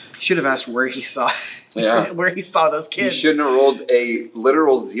 Okay. Should have asked where he saw Yeah. where he saw those You kids. shouldn't have rolled a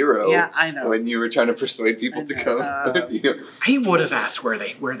literal 0 Yeah, I know. when you were trying to persuade people to I come know. with you. He would have asked where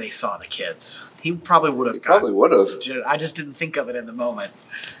they saw the kids. He probably would have. You probably would have. I just didn't think of it in the moment.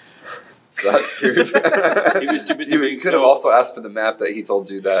 Sucks, dude. He was too busy You being could have so- also asked for the map that he told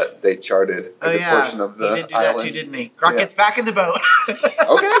you that they charted Oh a good yeah, portion of the he did do island. that too, didn't he? Grok Yeah. gets back in the boat.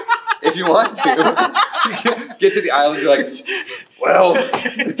 Okay, if you want to. Get to the island, you're like, well,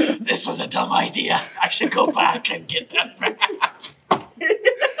 This was a dumb idea. I should go back and get that map.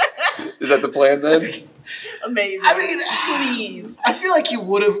 is that the plan then? Amazing. I mean, please. I feel like he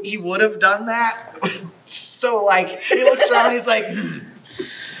would have done that. So like he looks around, he's like,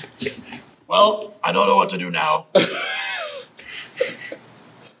 Well, I don't know what to do now.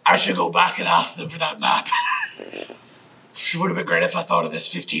 I should go back and ask them for that map. It would have been great if I thought of this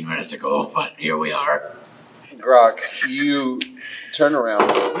 15 minutes ago, but here we are. Grok, you turn around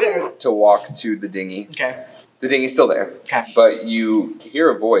to walk to the dinghy. okay, The dinghy's still there, okay. but you hear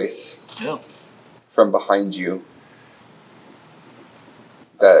a voice Yeah. from behind you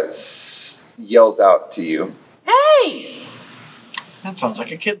that yells out to you. Hey! That sounds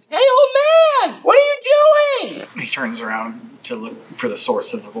like a kid's. Hey, old man! What are you doing? He turns around to look for the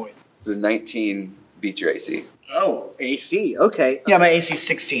source of the voice. The 19 beat your AC. Oh, AC. Okay. Yeah, my AC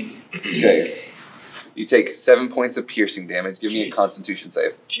 16. Okay. You take 7 points of piercing damage. Give me a Jeez. Constitution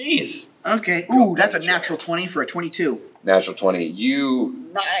save. Jeez. Okay. Ooh, that's a natural 20 for a 22. Natural 20. You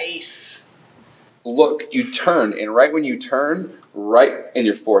Nice. look, you turn, and right when you turn, right in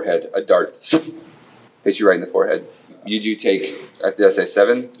your forehead, a dart hits you right in the forehead. You do take, did I say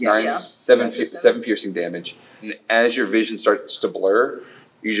 7? Yes. 9? Yeah. 7, Yes. 7 piercing damage. And as your vision starts to blur,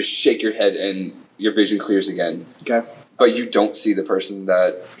 you just shake your head and your vision clears again. Okay. But you don't see the person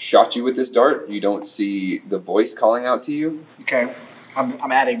that shot you with this dart. You don't see the voice calling out to you. Okay.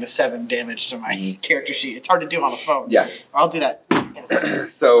 I'm adding the 7 damage to my character sheet. It's hard to do on the phone. Yeah. I'll do that in get a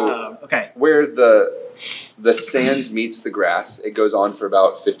sense. So Okay. where the sand meets the grass, it goes on for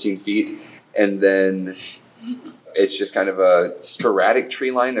about 15 feet, and then it's just kind of a sporadic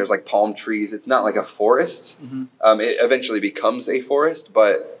tree line. There's like palm trees. It's not like a forest. Mhm. It eventually becomes a forest,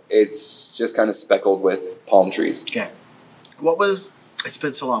 but it's just kind of speckled with palm trees. Okay. What was? It's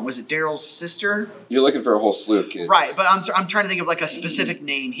been so long. Was it Daryl's sister? You're looking for a whole slew of kids. Right, but I'm trying to think of like a specific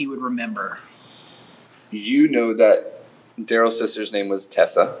name he would remember. You know that Daryl's sister's name was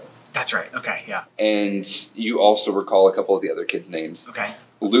Tessa, That's right. Okay. Yeah. and you also recall a couple of the other kids' names. Okay.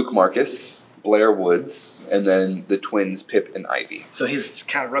 Luke Marcus, Blair Woods, and then the twins Pip and Ivy. So he's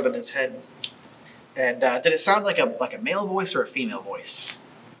kind of rubbing his head. And did it sound like a male voice or a female voice?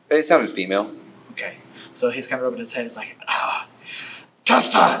 It sounded female. Okay. So he's kind of rubbing his head. He's like,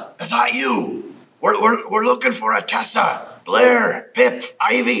 Tessa, is that you? We're looking for a Tessa. Blair, Pip,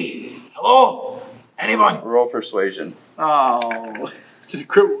 Ivy. Hello? Anyone? Roll persuasion. oh. Is it a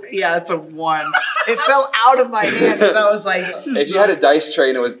crit? Yeah, it's a 1. It fell out of my hand because I was like, If you had a dice tray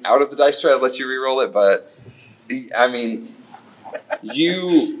and it was out of the dice tray, I'd let you re-roll it. But I mean,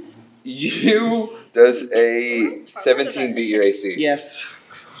 you does a 17 beat your AC. yes.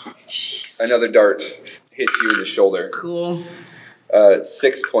 Another dart hits you in the shoulder. Cool.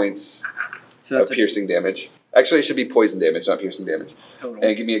 6 points So of that's a piercing damage. Actually, it should be poison damage, not piercing damage. total.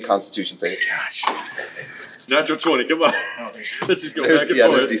 And give me a Constitution save. Gosh. Natural 20, come on. Oh, there's, Let's just go There's, back and yeah,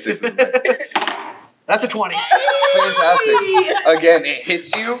 forth. there's D6s in there. that's a 20. Fantastic. Again, it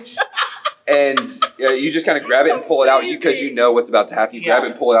hits you, and you just kind of grab it and pull it out because you know what's about to happen. You grab it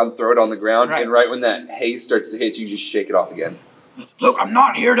and pull it out and throw it on the ground, Right. and right when that haze starts to hit you, you just shake it off again. Look, I'm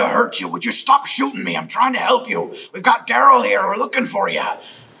not here to hurt you. Would you stop shooting me? I'm trying to help you. We've got Daryl here. We're looking for you.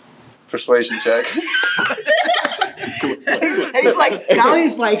 Persuasion check. And he's like, now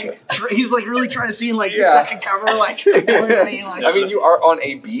he's like really trying to see like Yeah. duck and cover, like, like I mean, you are on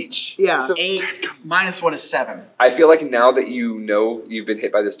a beach. yeah, So 8 minus 1 is 7. I feel like now that you know you've been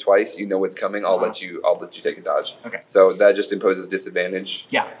hit by this twice, you know what's coming. I'll let you take a dodge. Okay. So that just imposes disadvantage.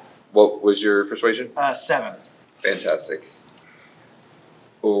 Yeah. What was your persuasion? 7. Fantastic.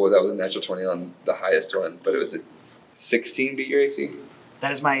 Oh, that was a natural 20 on the highest one, but it was a 16 beat your AC.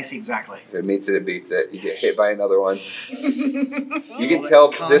 That is my AC exactly. If it meets it, it beats it. You get hit by another one. You can Roll tell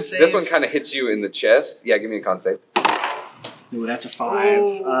a con this save. one kind of hits you in the chest. Yeah, give me a con save. Ooh, that's a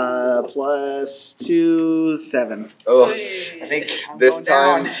 5. Plus 2, 7. Oh, I think I'm this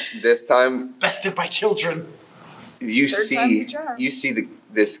going time, down. Bested by children. you Third time's see a charm.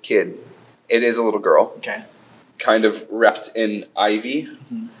 this kid. It is a little girl, Okay. kind of wrapped in ivy,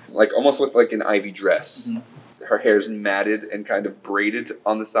 like almost with like an ivy dress. Her hair's matted and kind of braided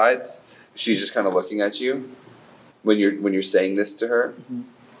on the sides. She's just kind of looking at you when you're saying this to her,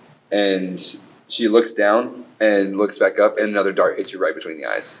 and she looks down and looks back up, and another dart hits you right between the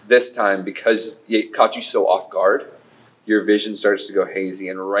eyes. This time, because it caught you so off guard, your vision starts to go hazy,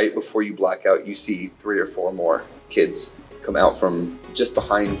 and right before you black out, you see 3 or 4 more kids come out from just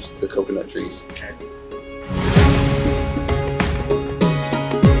behind the coconut trees. Okay.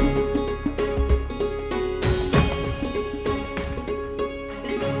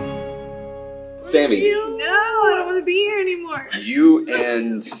 Sammy, No, I don't want to be here anymore. you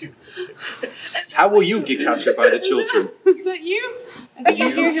and How will you get captured by the children? Is that you? I think I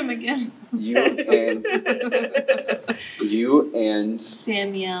You- hear him again. you and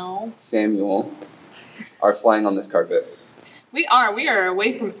Samuel. Samuel are flying on this carpet. We are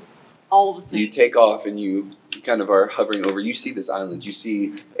away from all the things. You take off and you kind of are hovering over. You see this island. You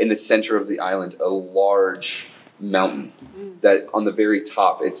see in the center of the island a large mountain that on the very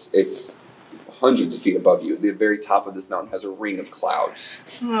top, it's hundreds of feet above you. The very top of this mountain has a ring of clouds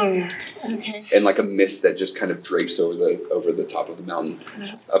Oh, okay. and like a mist that just kind of drapes over the top of the mountain.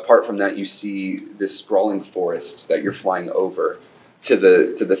 Apart from that, you see this sprawling forest that you're flying over. To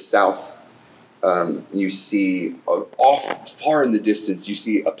the south, you see off far in the distance, you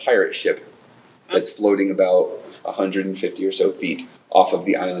see a pirate ship that's floating about 150 or so feet off of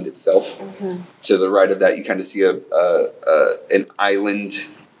the island itself. To the right of that, you kind of see an island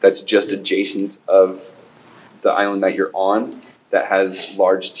that's just adjacent of the island that you're on that has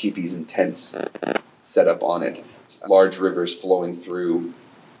large teepees and tents set up on it. Large rivers flowing through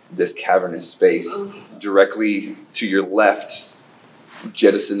this cavernous space. Directly to your left,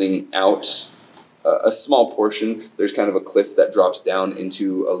 jettisoning out a small portion, there's kind of a cliff that drops down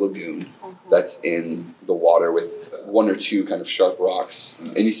into a lagoon that's in the water with 1 or 2 kind of sharp rocks.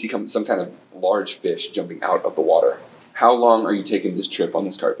 And you see some kind of large fish jumping out of the water. How long are you taking this trip on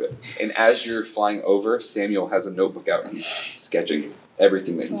this carpet? And as you're flying over, Samuel has a notebook out and he's sketching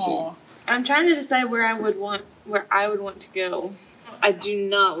everything that he's seeing. I'm trying to decide where I would want to go. I do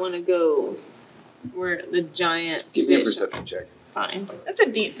not want to go where the giant Give me a fish- perception check. Fine. That's a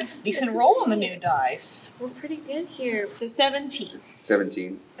decent roll on the new dice. We're pretty good here. So 17.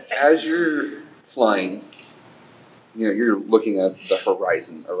 17. As you're flying, you're looking at the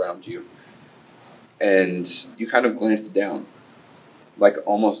horizon around you, and you kind of glance down, like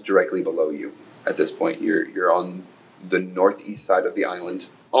almost directly below you. At this point, you're on the northeast side of the island,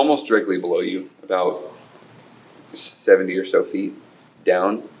 almost directly below you, about 70 or so feet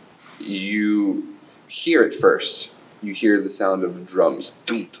down. You hear it first. You hear the sound of drums,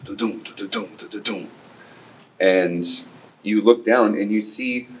 doom, doom, doom, doom, doom, doom, doom, and you look down and you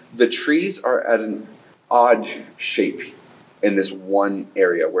see the trees are at an odd shape in this one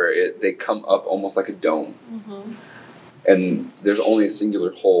area where they come up almost like a dome. Mm-hmm. And there's only a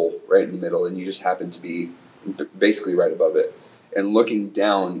singular hole right in the middle, and you just happen to be basically right above it. And looking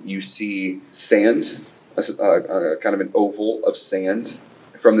down, you see sand, kind of an oval of sand.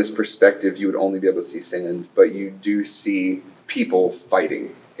 From this perspective, you would only be able to see sand, but you do see people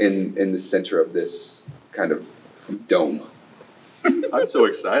fighting in the center of this kind of dome. I'm so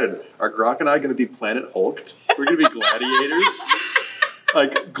excited. Are Grok and I going to be Planet Hulked? We're going to be gladiators?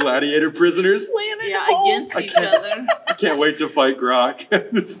 Like gladiator prisoners? Against each other. I can't wait to fight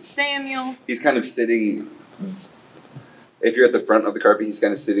Grok. Samuel. He's kind of sitting. If you're at the front of the carpet, he's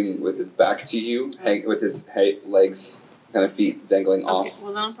kind of sitting with his back to you, with his legs, kind of feet dangling off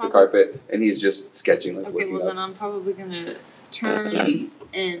Well, then I'm the probably, carpet, and he's just sketching, like okay, looking well, up. then I'm probably going to turn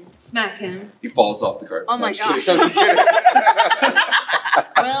and smack him. He falls off the carpet. Oh No, my I'm just gosh. kidding. I'm just kidding.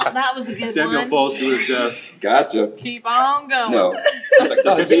 Well, that was a good Samuel one. falls to his death. Gotcha. Keep on going. No. I was like,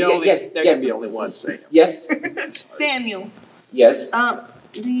 There oh, can be yeah, only- yes, there yes, can be only one Samuel. Yes, Samuel, yes.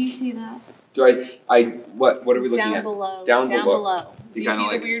 do you see that? Do what are we looking Down at? below. Down Down below. below. He Do you kinda see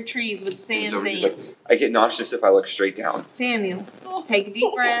like the weird trees with sand He's over- he's thing? like, I get nauseous if I look straight down. Samuel, take a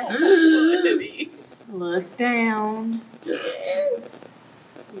deep breath. Look down.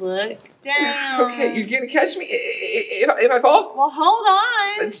 Look down. Okay, you're gonna catch me if I fall? Well, hold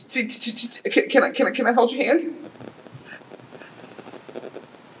on. Can I hold your hand?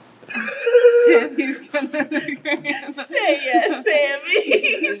 Sammy's gonna Say yes,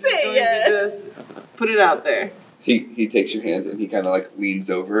 Sammy. Say yes. Just put it out there. He takes your hand and he kind of like leans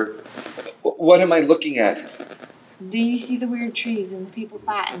over. What am I looking at? Do you see the weird trees and the people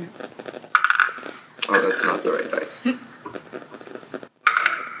fighting? Oh, that's not the right dice.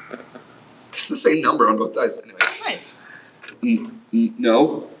 It's the same number on both dice. Anyway. Nice.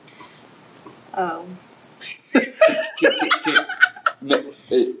 No. Oh.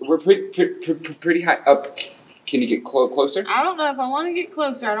 We're pretty high up. Can you get closer? I don't know if I want to get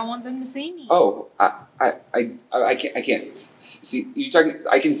closer. I don't want them to see me. Oh, I can't see. You talking?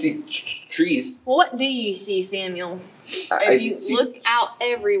 I can see trees. Well, what do you see, Samuel? I If you see. look out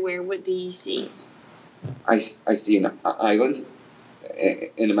everywhere, what do you see? I see an island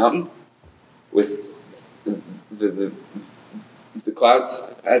in a mountain with the clouds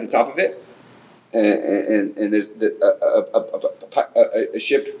at the top of it, and there's a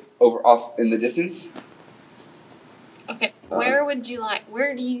ship over off in the distance. Okay, where do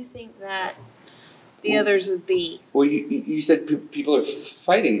you think that the others would be? Well, you said people are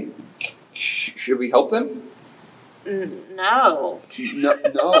fighting. Should we help them? No.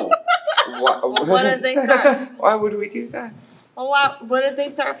 No. What did they start? Why would we do that? Well, what did they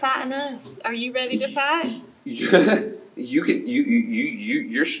start fighting us? Are you ready to fight? You're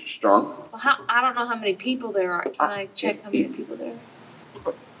strong. Well, I don't know how many people there are. Can I check how many people there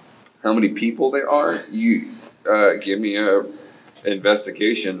are? How many people there are? You give me a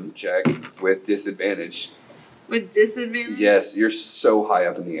investigation check with disadvantage. With disadvantage? Yes, you're so high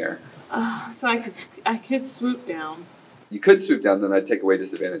up in the air. So I could swoop down. You could swoop down, then I'd take away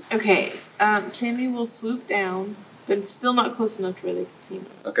disadvantage. Okay, Sammy will swoop down, but it's still not close enough to where they can see me.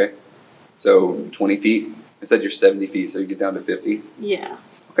 Okay. So 20 feet. I said you're 70 feet, so you get down to 50. Yeah.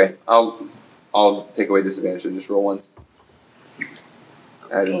 Okay. I'll take away disadvantage, so just roll once.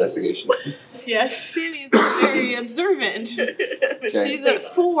 Add investigation. Yes. Sammy is very observant. She's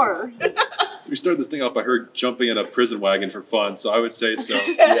at 4. We started this thing off by her jumping in a prison wagon for fun, so I would say so.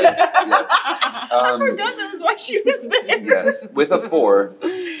 Yes. I forgot that was why she was there. Yes. With a 4,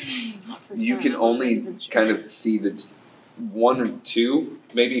 you can only kind of see the 1 or 2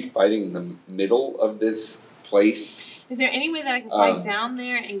 maybe fighting in the middle of this place. Is there any way that I can fly down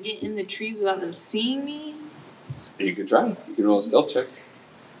there and get in the trees without them seeing me? You could try. You can roll a stealth check.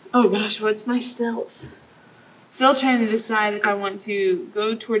 Oh gosh, what's my stealth? Still trying to decide if I want to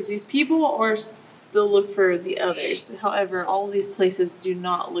go towards these people or still look for the others. However, all of these places do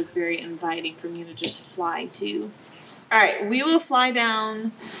not look very inviting for me to just fly to. All right, we will fly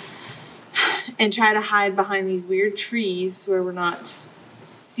down and try to hide behind these weird trees where we're not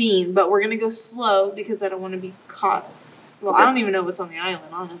seen. But we're gonna go slow because I don't want to be caught. Well, I don't even know what's on the island,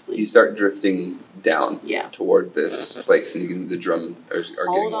 honestly. You start drifting down Yeah. toward this place, and the drum are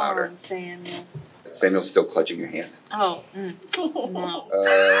Hold getting louder. on, Samuel. Samuel's still clutching your hand. Oh, no.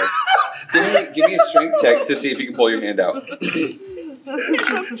 Give me a strength check to see if you can pull your hand out.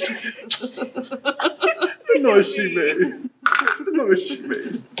 The noise she made. It's the noise she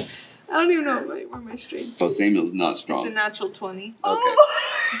made. I don't even know where my strength. Oh, Samuel's not It's a strong. natural 20. Okay.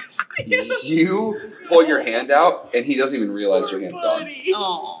 You pull your hand out, and he doesn't even realize your hand's gone.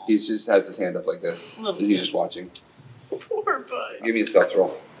 Oh. He just has his hand up like this, and he's just watching. Poor bud. Give me a stealth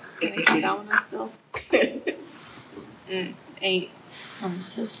roll. Can I get that one on stealth? 8. I'm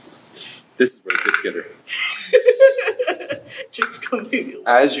so stealthy. This is where it gets together. It's completely.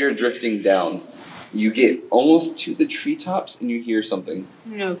 As you're drifting down, you get almost to the treetops, and you hear something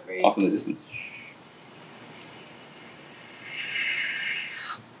No, great. off in the distance.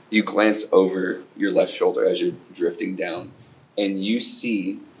 You glance over your left shoulder as you're drifting down, and you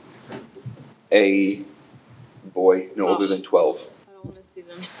see a boy no older than 12 I don't want to see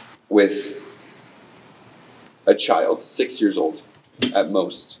them. with a child, 6 years old at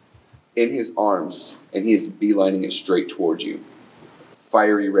most, in his arms, and he is beelining it straight towards you.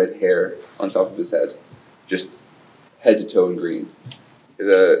 Fiery red hair on top of his head, just head to toe in green.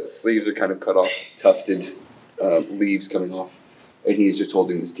 The sleeves are kind of cut off, tufted leaves coming off, and he's just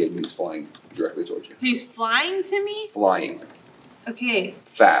holding this kid and he's flying directly towards you. He's flying to me? Flying Okay.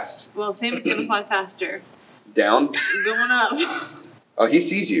 fast. Well, Sammy's going to fly faster. Down. Going up. Oh, he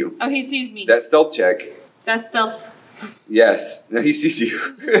sees you. Oh, he sees me. That stealth check. That's stealth. Yes. No, he sees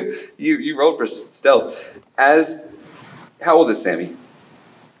you. you rolled for stealth. How old is Sammy?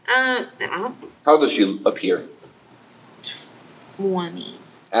 Ow. How does she appear? 20.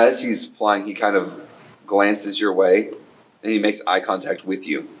 As he's flying, he kind of glances your way, and he makes eye contact with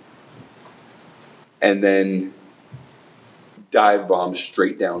you. And then dive bombs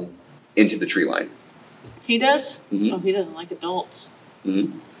straight down into the tree line. He does? Mhm. Oh, he doesn't like adults.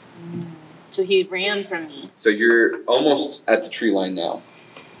 Mm-hmm. So he ran from me. So you're almost at the tree line now.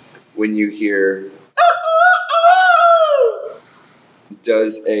 When you hear,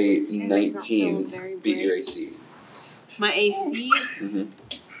 does a Sandy's not feeling 19 very beat your brave. AC? My AC? Mm-hmm.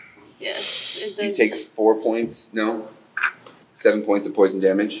 Yes, it does. You take 4 points, no? 7 points of poison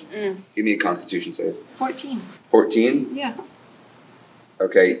damage. Mm. Give me a constitution save. 14. 14? Yeah.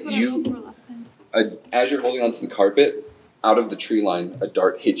 Okay, That's what I rolled for last time. as you're holding onto the carpet, out of the tree line, a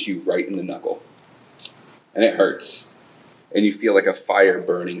dart hits you right in the knuckle. And it hurts. And you feel like a fire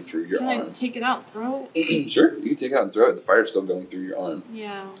burning through your Can I arm. take it out and throw it? Sure, you can take it out and throw it. The fire's still going through your arm.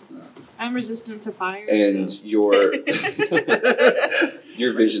 Yeah. I'm resistant to fire. And so.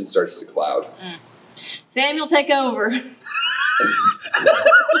 your vision starts to cloud. Samuel, take over.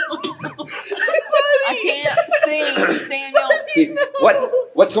 I can't sing, Samuel.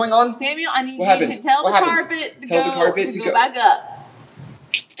 What's going on? Samuel, I need What you happened? to tell What the happened? carpet to Tell go, the carpet to go go- back up.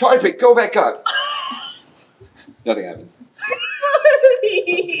 Carpet, go back up. Nothing happens.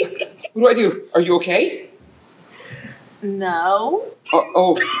 What do I do? Are you okay? No.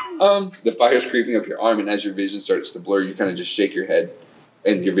 The fire's creeping up your arm, and as your vision starts to blur, you kind of just shake your head,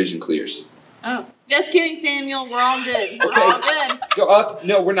 and your vision clears. Oh, just kidding, Samuel. We're all good. We're Okay. all good. Go up?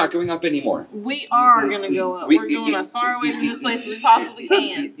 No, we're not going up anymore. We are gonna go up. We're going as far away from this place as we possibly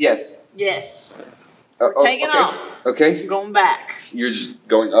can. Yes. Yes. We're taking off. Okay. We're going back. You're just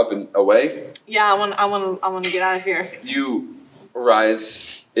going up and away. Yeah, I want to get out of here. You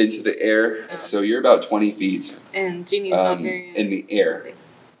rise into the air, so you're about 20 feet And Jeannie's not very. in the air.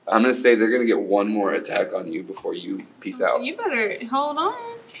 I'm gonna say they're gonna get one more attack on you before you peace out. You better hold on.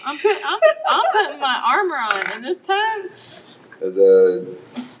 I'm putting my armor on, and this time. Does a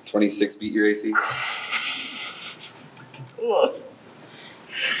 26 beat your AC?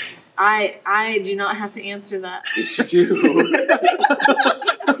 I do not have to answer that. Yes, you do.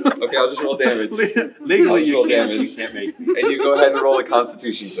 Okay, I'll just roll damage. Legally, I'll roll you damage. can't make me. And you go ahead and roll a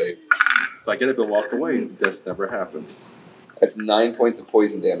Constitution save. If I get up and walk away, that's never happened. That's 9 points of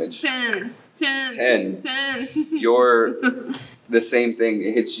poison damage. 10. 10. You're the same thing.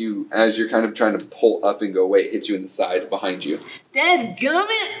 It hits you as you're kind of trying to pull up and go away. It hits you in the side behind you.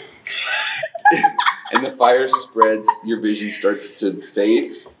 Dadgummit! And the fire spreads. Your vision starts to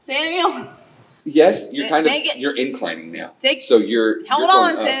fade. Samuel, Yes, you're kind of Take it. you're inclining now. Take- So you're hold you're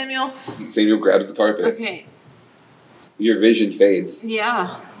on, going up. Samuel. Samuel grabs the carpet. Okay. Your vision fades.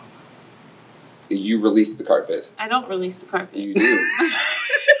 Yeah, You release the carpet. I don't release the carpet. You do.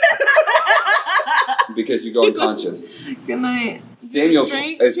 Because because you go unconscious. Good night. Samuel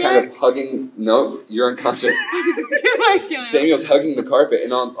Strength is kind of check? hugging. No, you're unconscious. Samuel's hugging the carpet,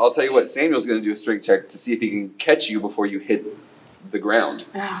 and I'll tell you what. Samuel's going to do a strength check to see if he can catch you before you hit the ground.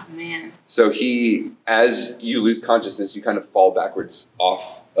 Oh man. So he, as you lose consciousness, you kind of fall backwards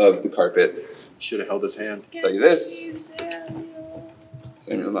off of the carpet. Should have held his hand. I'll tell you this.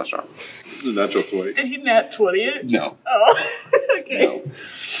 Samuel's not strong. This is a natural 20. Did he nat 20 it? No. Oh, okay. No.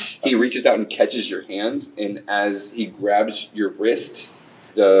 He reaches out and catches your hand, and as he grabs your wrist,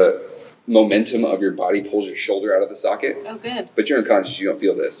 the momentum of your body pulls your shoulder out of the socket. Oh good. But you're unconscious, you don't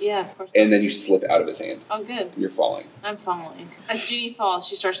feel this. Yeah, of course. And then you slip out of his hand. Oh good. And you're falling. I'm falling. As Ginny falls,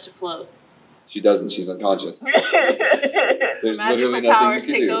 she starts to float. She doesn't, she's unconscious. There's Magical literally nothing you powers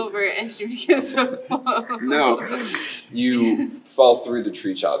can take do. over, and she begins to float. No. You fall through the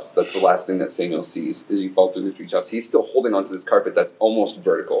tree chops. That's the last thing that Samuel sees, is you fall through the tree chops. He's still holding onto this carpet that's almost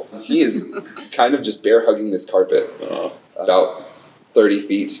vertical. He is kind of just bear hugging this carpet, about 30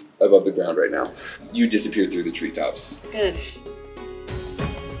 feet above the ground right now. You disappear through the treetops. Good.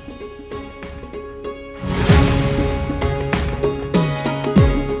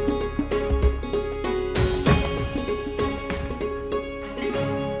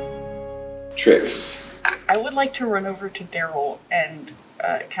 Tricks. I would like to run over to Daryl and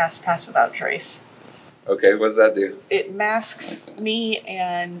cast Pass Without Trace. Okay, what does that do? It masks me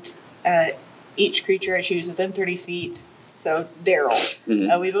and each creature I choose within 30 feet. So, Daryl.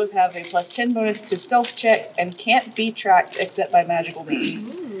 Mhm. We both have a plus 10 bonus to stealth checks and can't be tracked except by magical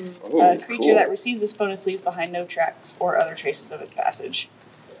means. Oh, A creature cool. that receives this bonus leaves behind no tracks or other traces of its passage.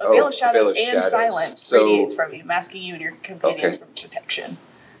 A Oh, veil of shadows veil of and shadows. silence So- radiates from you, masking you and your companions Okay. from detection.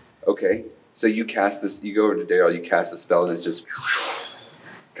 Okay, so you cast this, you go over to Daryl, you cast a spell, and it's just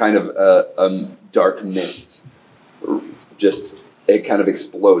kind of a dark mist. Just, it kind of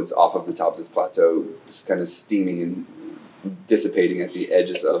explodes off of the top of this plateau, just kind of steaming and dissipating at the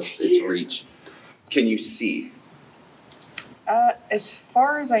edges of its reach. Can you see? As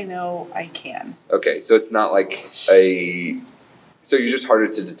far as I know, I can. Okay, so it's not like a. So you're just harder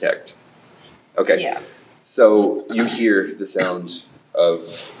to detect. Okay. Yeah. So you hear the sound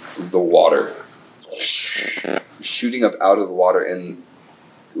of the water shooting up out of the water and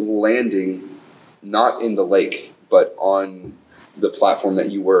landing not in the lake, but on the platform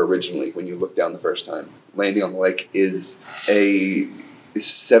that you were originally when you looked down the first time. Landing on the lake is a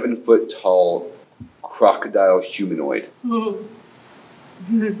 7-foot tall crocodile humanoid.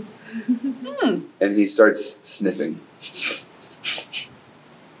 And he starts sniffing.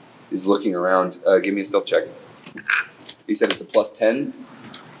 He's looking around. Give me a stealth check. You said it's a plus 10?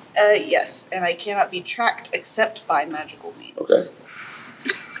 Yes, and I cannot be tracked except by magical means. Okay.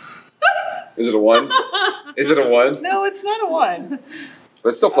 Is it a 1? Is it a 1? No, it's not a 1. But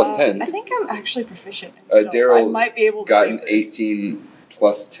it's still plus 10. I think I'm actually proficient in stealth. Daryl I might be able to got save an this. 18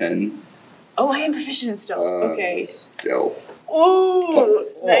 plus 10. Oh, I am proficient in stealth. Okay. Stealth. Oh,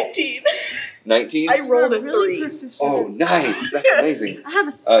 Plus- 19. 19? I rolled a Really 3. proficient. Oh, nice. That's amazing. I have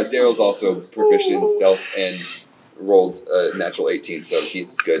a. Daryl's also proficient in stealth and rolled a natural 18, so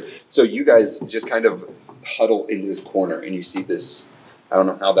he's good. So you guys just kind of huddle into this corner, and you see this. I don't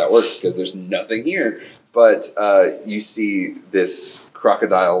know how that works because there's nothing here, but you see this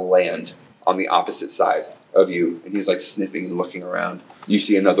crocodile land on the opposite side of you, and he's like sniffing and looking around. You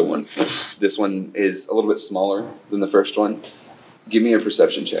see another one. This one is a little bit smaller than the first one. Give me a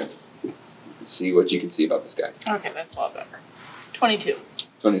perception check. See what you can see about this guy. Okay, that's a lot better. 22.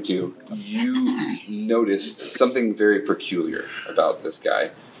 22. You noticed something very peculiar about this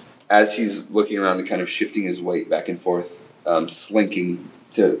guy. As he's looking around and kind of shifting his weight back and forth, slinking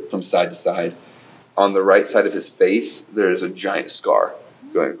from side to side, on the right side of his face, there's a giant scar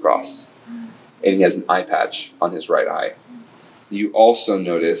going across. And he has an eye patch on his right eye. You also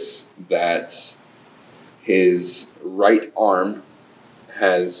notice that his right arm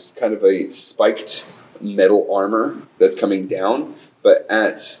has kind of a spiked metal armor that's coming down, but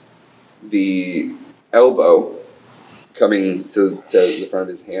at the elbow, coming to the front of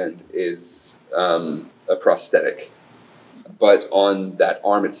his hand, is a prosthetic. But on that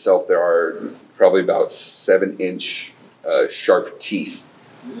arm itself, there are probably about 7-inch sharp teeth,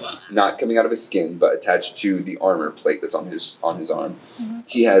 not coming out of his skin, but attached to the armor plate that's on his arm. Mm-hmm.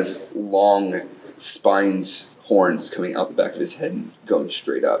 He has long, spined horns coming out the back of his head and going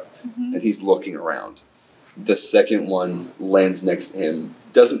straight up, and he's looking around. The second one lands next to him.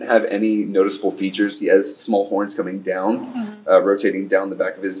 Doesn't have any noticeable features. He has small horns coming down, rotating down the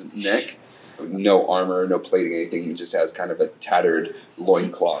back of his neck. No armor, no plating, anything. He just has kind of a tattered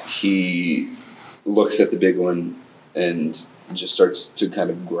loincloth. He looks at the big one and just starts to kind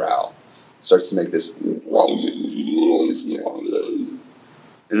of growl. Starts to make this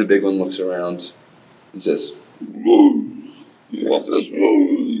And the big one looks around and says,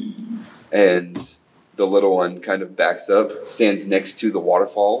 and the little one kind of backs up, stands next to the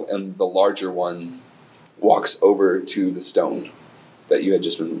waterfall, and the larger one walks over to the stone that you had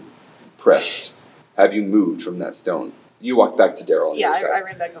just been pressed. Have you moved from that stone? You walk back to Daryl on the Yeah, other side. I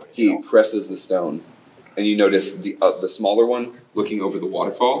ran back over to He Daryl. presses the stone, and you notice the smaller one looking over the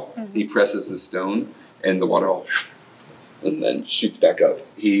waterfall. Mm-hmm. He presses the stone, and the waterfall, and then shoots back up.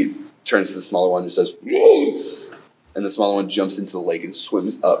 He turns to the smaller one and says, and the smaller one jumps into the lake and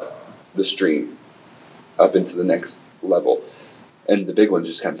swims up the stream, up into the next level. And the big one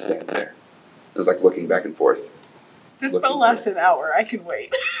just kind of stands there. It's like looking back and forth. This looking spell lasts an hour. I can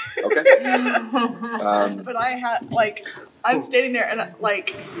wait. Okay. But I had I'm standing there and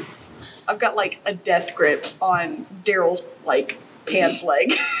I've got a death grip on Daryl's pants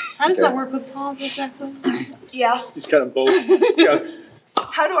leg. How does Okay. that work with paws exactly? Yeah. Just kind of both. Yeah.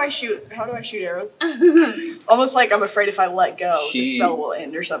 How do I shoot arrows? Almost like I'm afraid if I let go, the spell will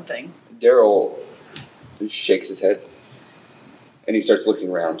end or something. Daryl shakes his head, and he starts looking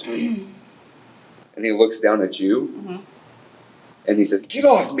around. And he looks down at you, and he says, "Get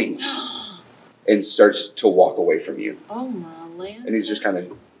off me!" and starts to walk away from you. Oh my land. And he's just kind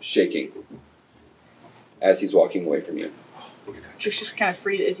of shaking as he's walking away from you. Just kind of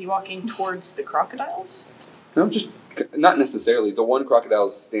free. Is he walking towards the crocodiles? No, just not necessarily. The one crocodile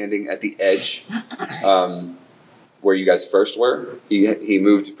is standing at the edge where you guys first were. He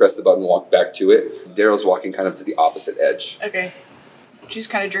moved to press the button, walked back to it. Daryl's walking kind of to the opposite edge. Okay. She just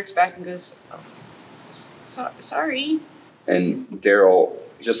kind of jerks back and goes, "Oh, sorry." And Daryl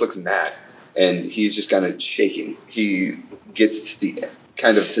just looks mad, and he's just kind of shaking. He gets to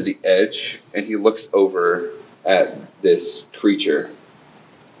the edge, and he looks over at this creature,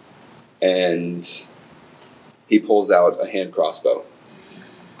 and he pulls out a hand crossbow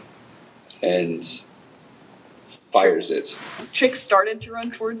and fires it. Chick started to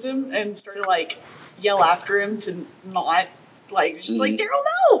run towards him and started yell after him to not Daryl,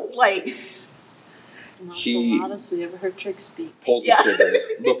 no! Not He- the loudest we ever heard Trick speak. Pulls the Yeah. trigger.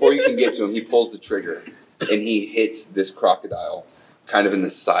 Before you can get to him, he pulls the trigger, and he hits this crocodile kind of in the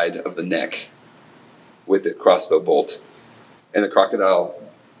side of the neck with the crossbow bolt. And the crocodile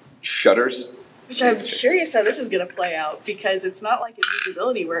shudders. Which I'm curious how this is going to play out because it's not like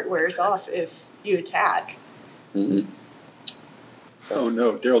invisibility where it wears off if you attack. Mm-hmm. Oh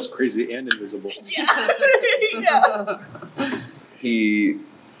no, Daryl's crazy and invisible. Yeah. He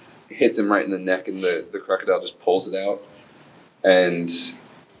hits him right in the neck, and the crocodile just pulls it out. And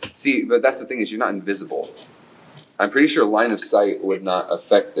see, but that's the thing, is you're not invisible. I'm pretty sure line of sight would not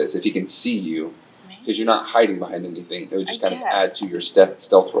affect this if he can see you, because you're not hiding behind anything. It would just I kind of add guess. to your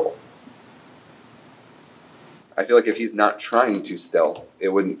stealth roll. I feel like if he's not trying to stealth, it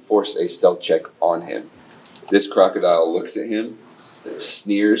wouldn't force a stealth check on him. This crocodile looks at him,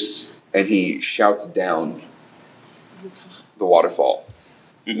 sneers, and he shouts down the waterfall.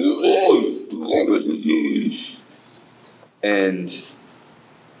 And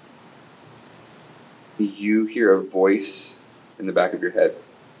you hear a voice in the back of your head.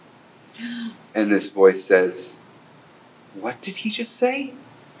 And this voice says, "What did he just say?"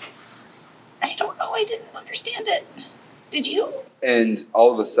 I don't know. I didn't understand it. Did you? And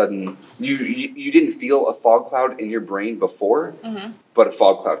all of a sudden, you didn't feel a fog cloud in your brain before, Mm-hmm. but a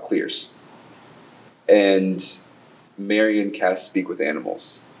fog cloud clears. And Marion casts Speak with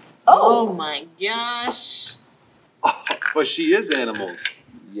Animals. Oh my gosh. But she is animals.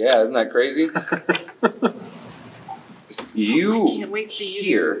 Yeah, isn't that crazy? I You can't wait for you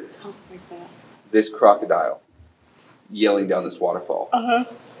hear to talk like that. this crocodile yelling down this waterfall. Uh-huh.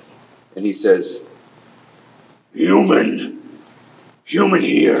 And he says, "Human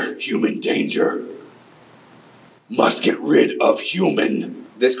here, human danger. Must get rid of human."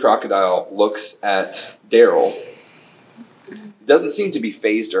 This crocodile looks at Daryl. Doesn't seem to be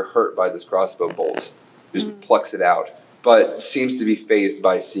phased or hurt by this crossbow bolt. Just plucks it out. But seems to be phased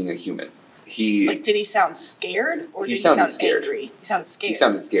by seeing a human. Did he sound scared or He did he sounded sound scared. angry? He sounded scared. He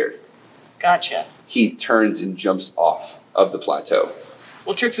sounded scared. Gotcha. He turns and jumps off of the plateau.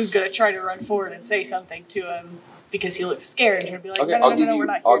 Well, Trix was going to try to run forward and say something to him because he looked scared. And he'd be like, Okay, no, we're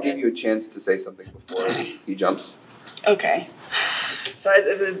not I'll here give to-" you a chance to say something before he jumps. Okay. So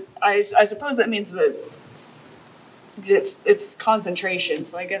I suppose that means that it's concentration.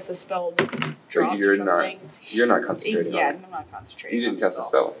 So I guess the spell drops you're or something. You're not concentrating Yeah, on it. I'm not concentrating. You didn't on cast a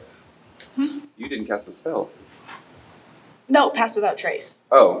spell. You didn't cast a spell. No, pass without trace.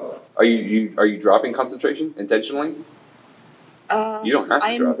 Oh, are you dropping concentration intentionally? You don't have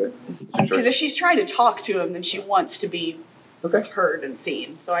to drop it. Because if she's trying to talk to him, then she wants to be Okay. heard and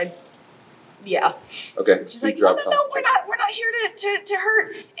seen. So Okay. She's you like, drop no, Constitution. we're not here to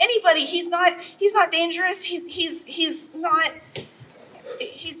hurt anybody. He's not dangerous.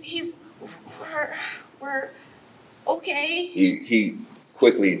 We're okay. He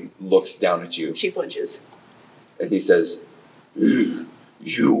quickly looks down at you She flinches. and he says, "You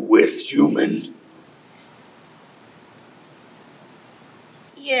with human?"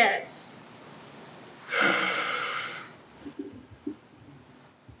 Yes.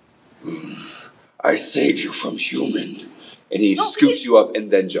 I saved you from human. And he No, scoops you up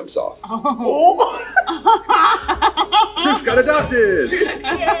and then jumps off. Chris got adopted.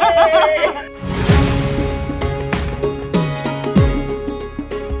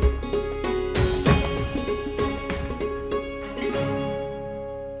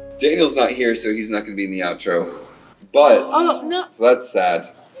 Daniel's not here, so he's not going to be in the outro. But, Oh, no. so that's sad.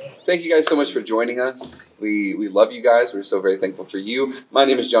 Thank you guys so much for joining us. We love you guys. We're so very thankful for you. My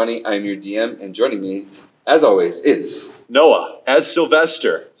name is Johnny. I am your DM. And joining me, as always, is... Noah as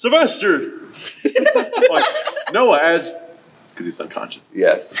Sylvester. Sylvester. Like, Noah as because he's unconscious.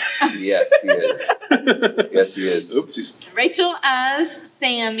 Yes. Yes, he is. Yes, he is. Oopsies. Rachel as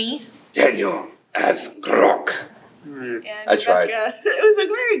Sammy. Daniel as Grok. And I tried. Rebecca, it was a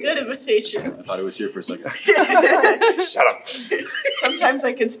very good imitation. I thought it was here for a second. Shut up. Sometimes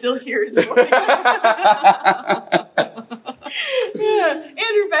I can still hear his voice. And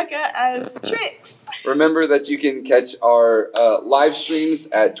Rebecca as Trix. Remember that you can catch our live streams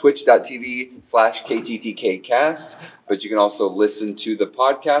at twitch.tv/KTTKcast, but you can also listen to the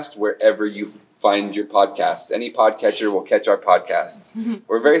podcast wherever you find your podcasts. Any podcatcher will catch our podcasts.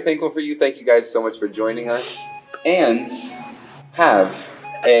 We're very thankful for you. Thank you guys so much for joining us. And have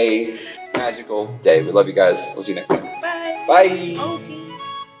a magical day. We love you guys. We'll see you next time. Bye. Bye.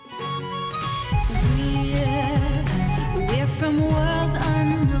 We're from worlds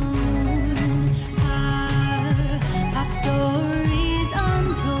unknown. Our stories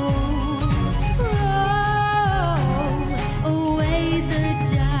untold. Roll away the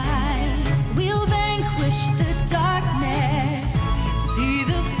dice. We'll vanquish the darkness. See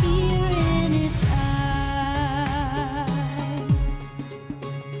the fear in its eyes.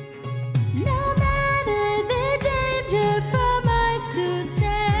 No matter the danger from us to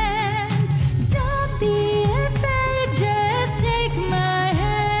send, don't be afraid, just take my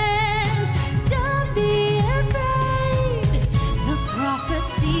hand. Don't be afraid, the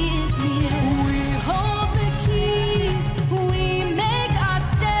prophecy is near. We hold the keys, we make our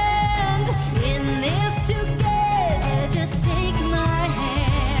stand. In this together, just take my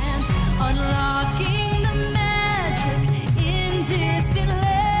hand. Unlocking the magic in distant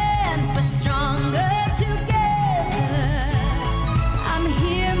lands, we're stronger together. I'm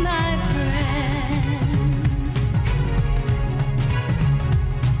here, my friend.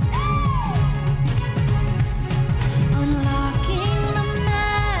 Unlocking the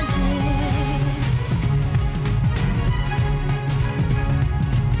magic.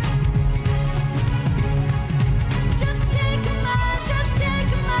 Just take my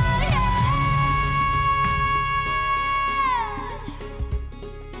hand.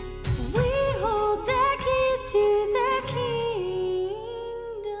 We hold the keys to the kingdom.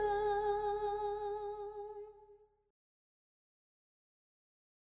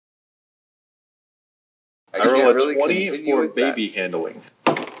 I roll a really 20 continue for with baby handling.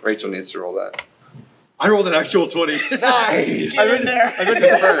 that. Rachel needs to roll that. I rolled an actual 20. Nice. Get in there. I meant to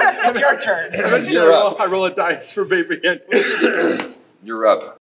confirm. It's your turn. You're up. I roll a dice for baby handling. You're up.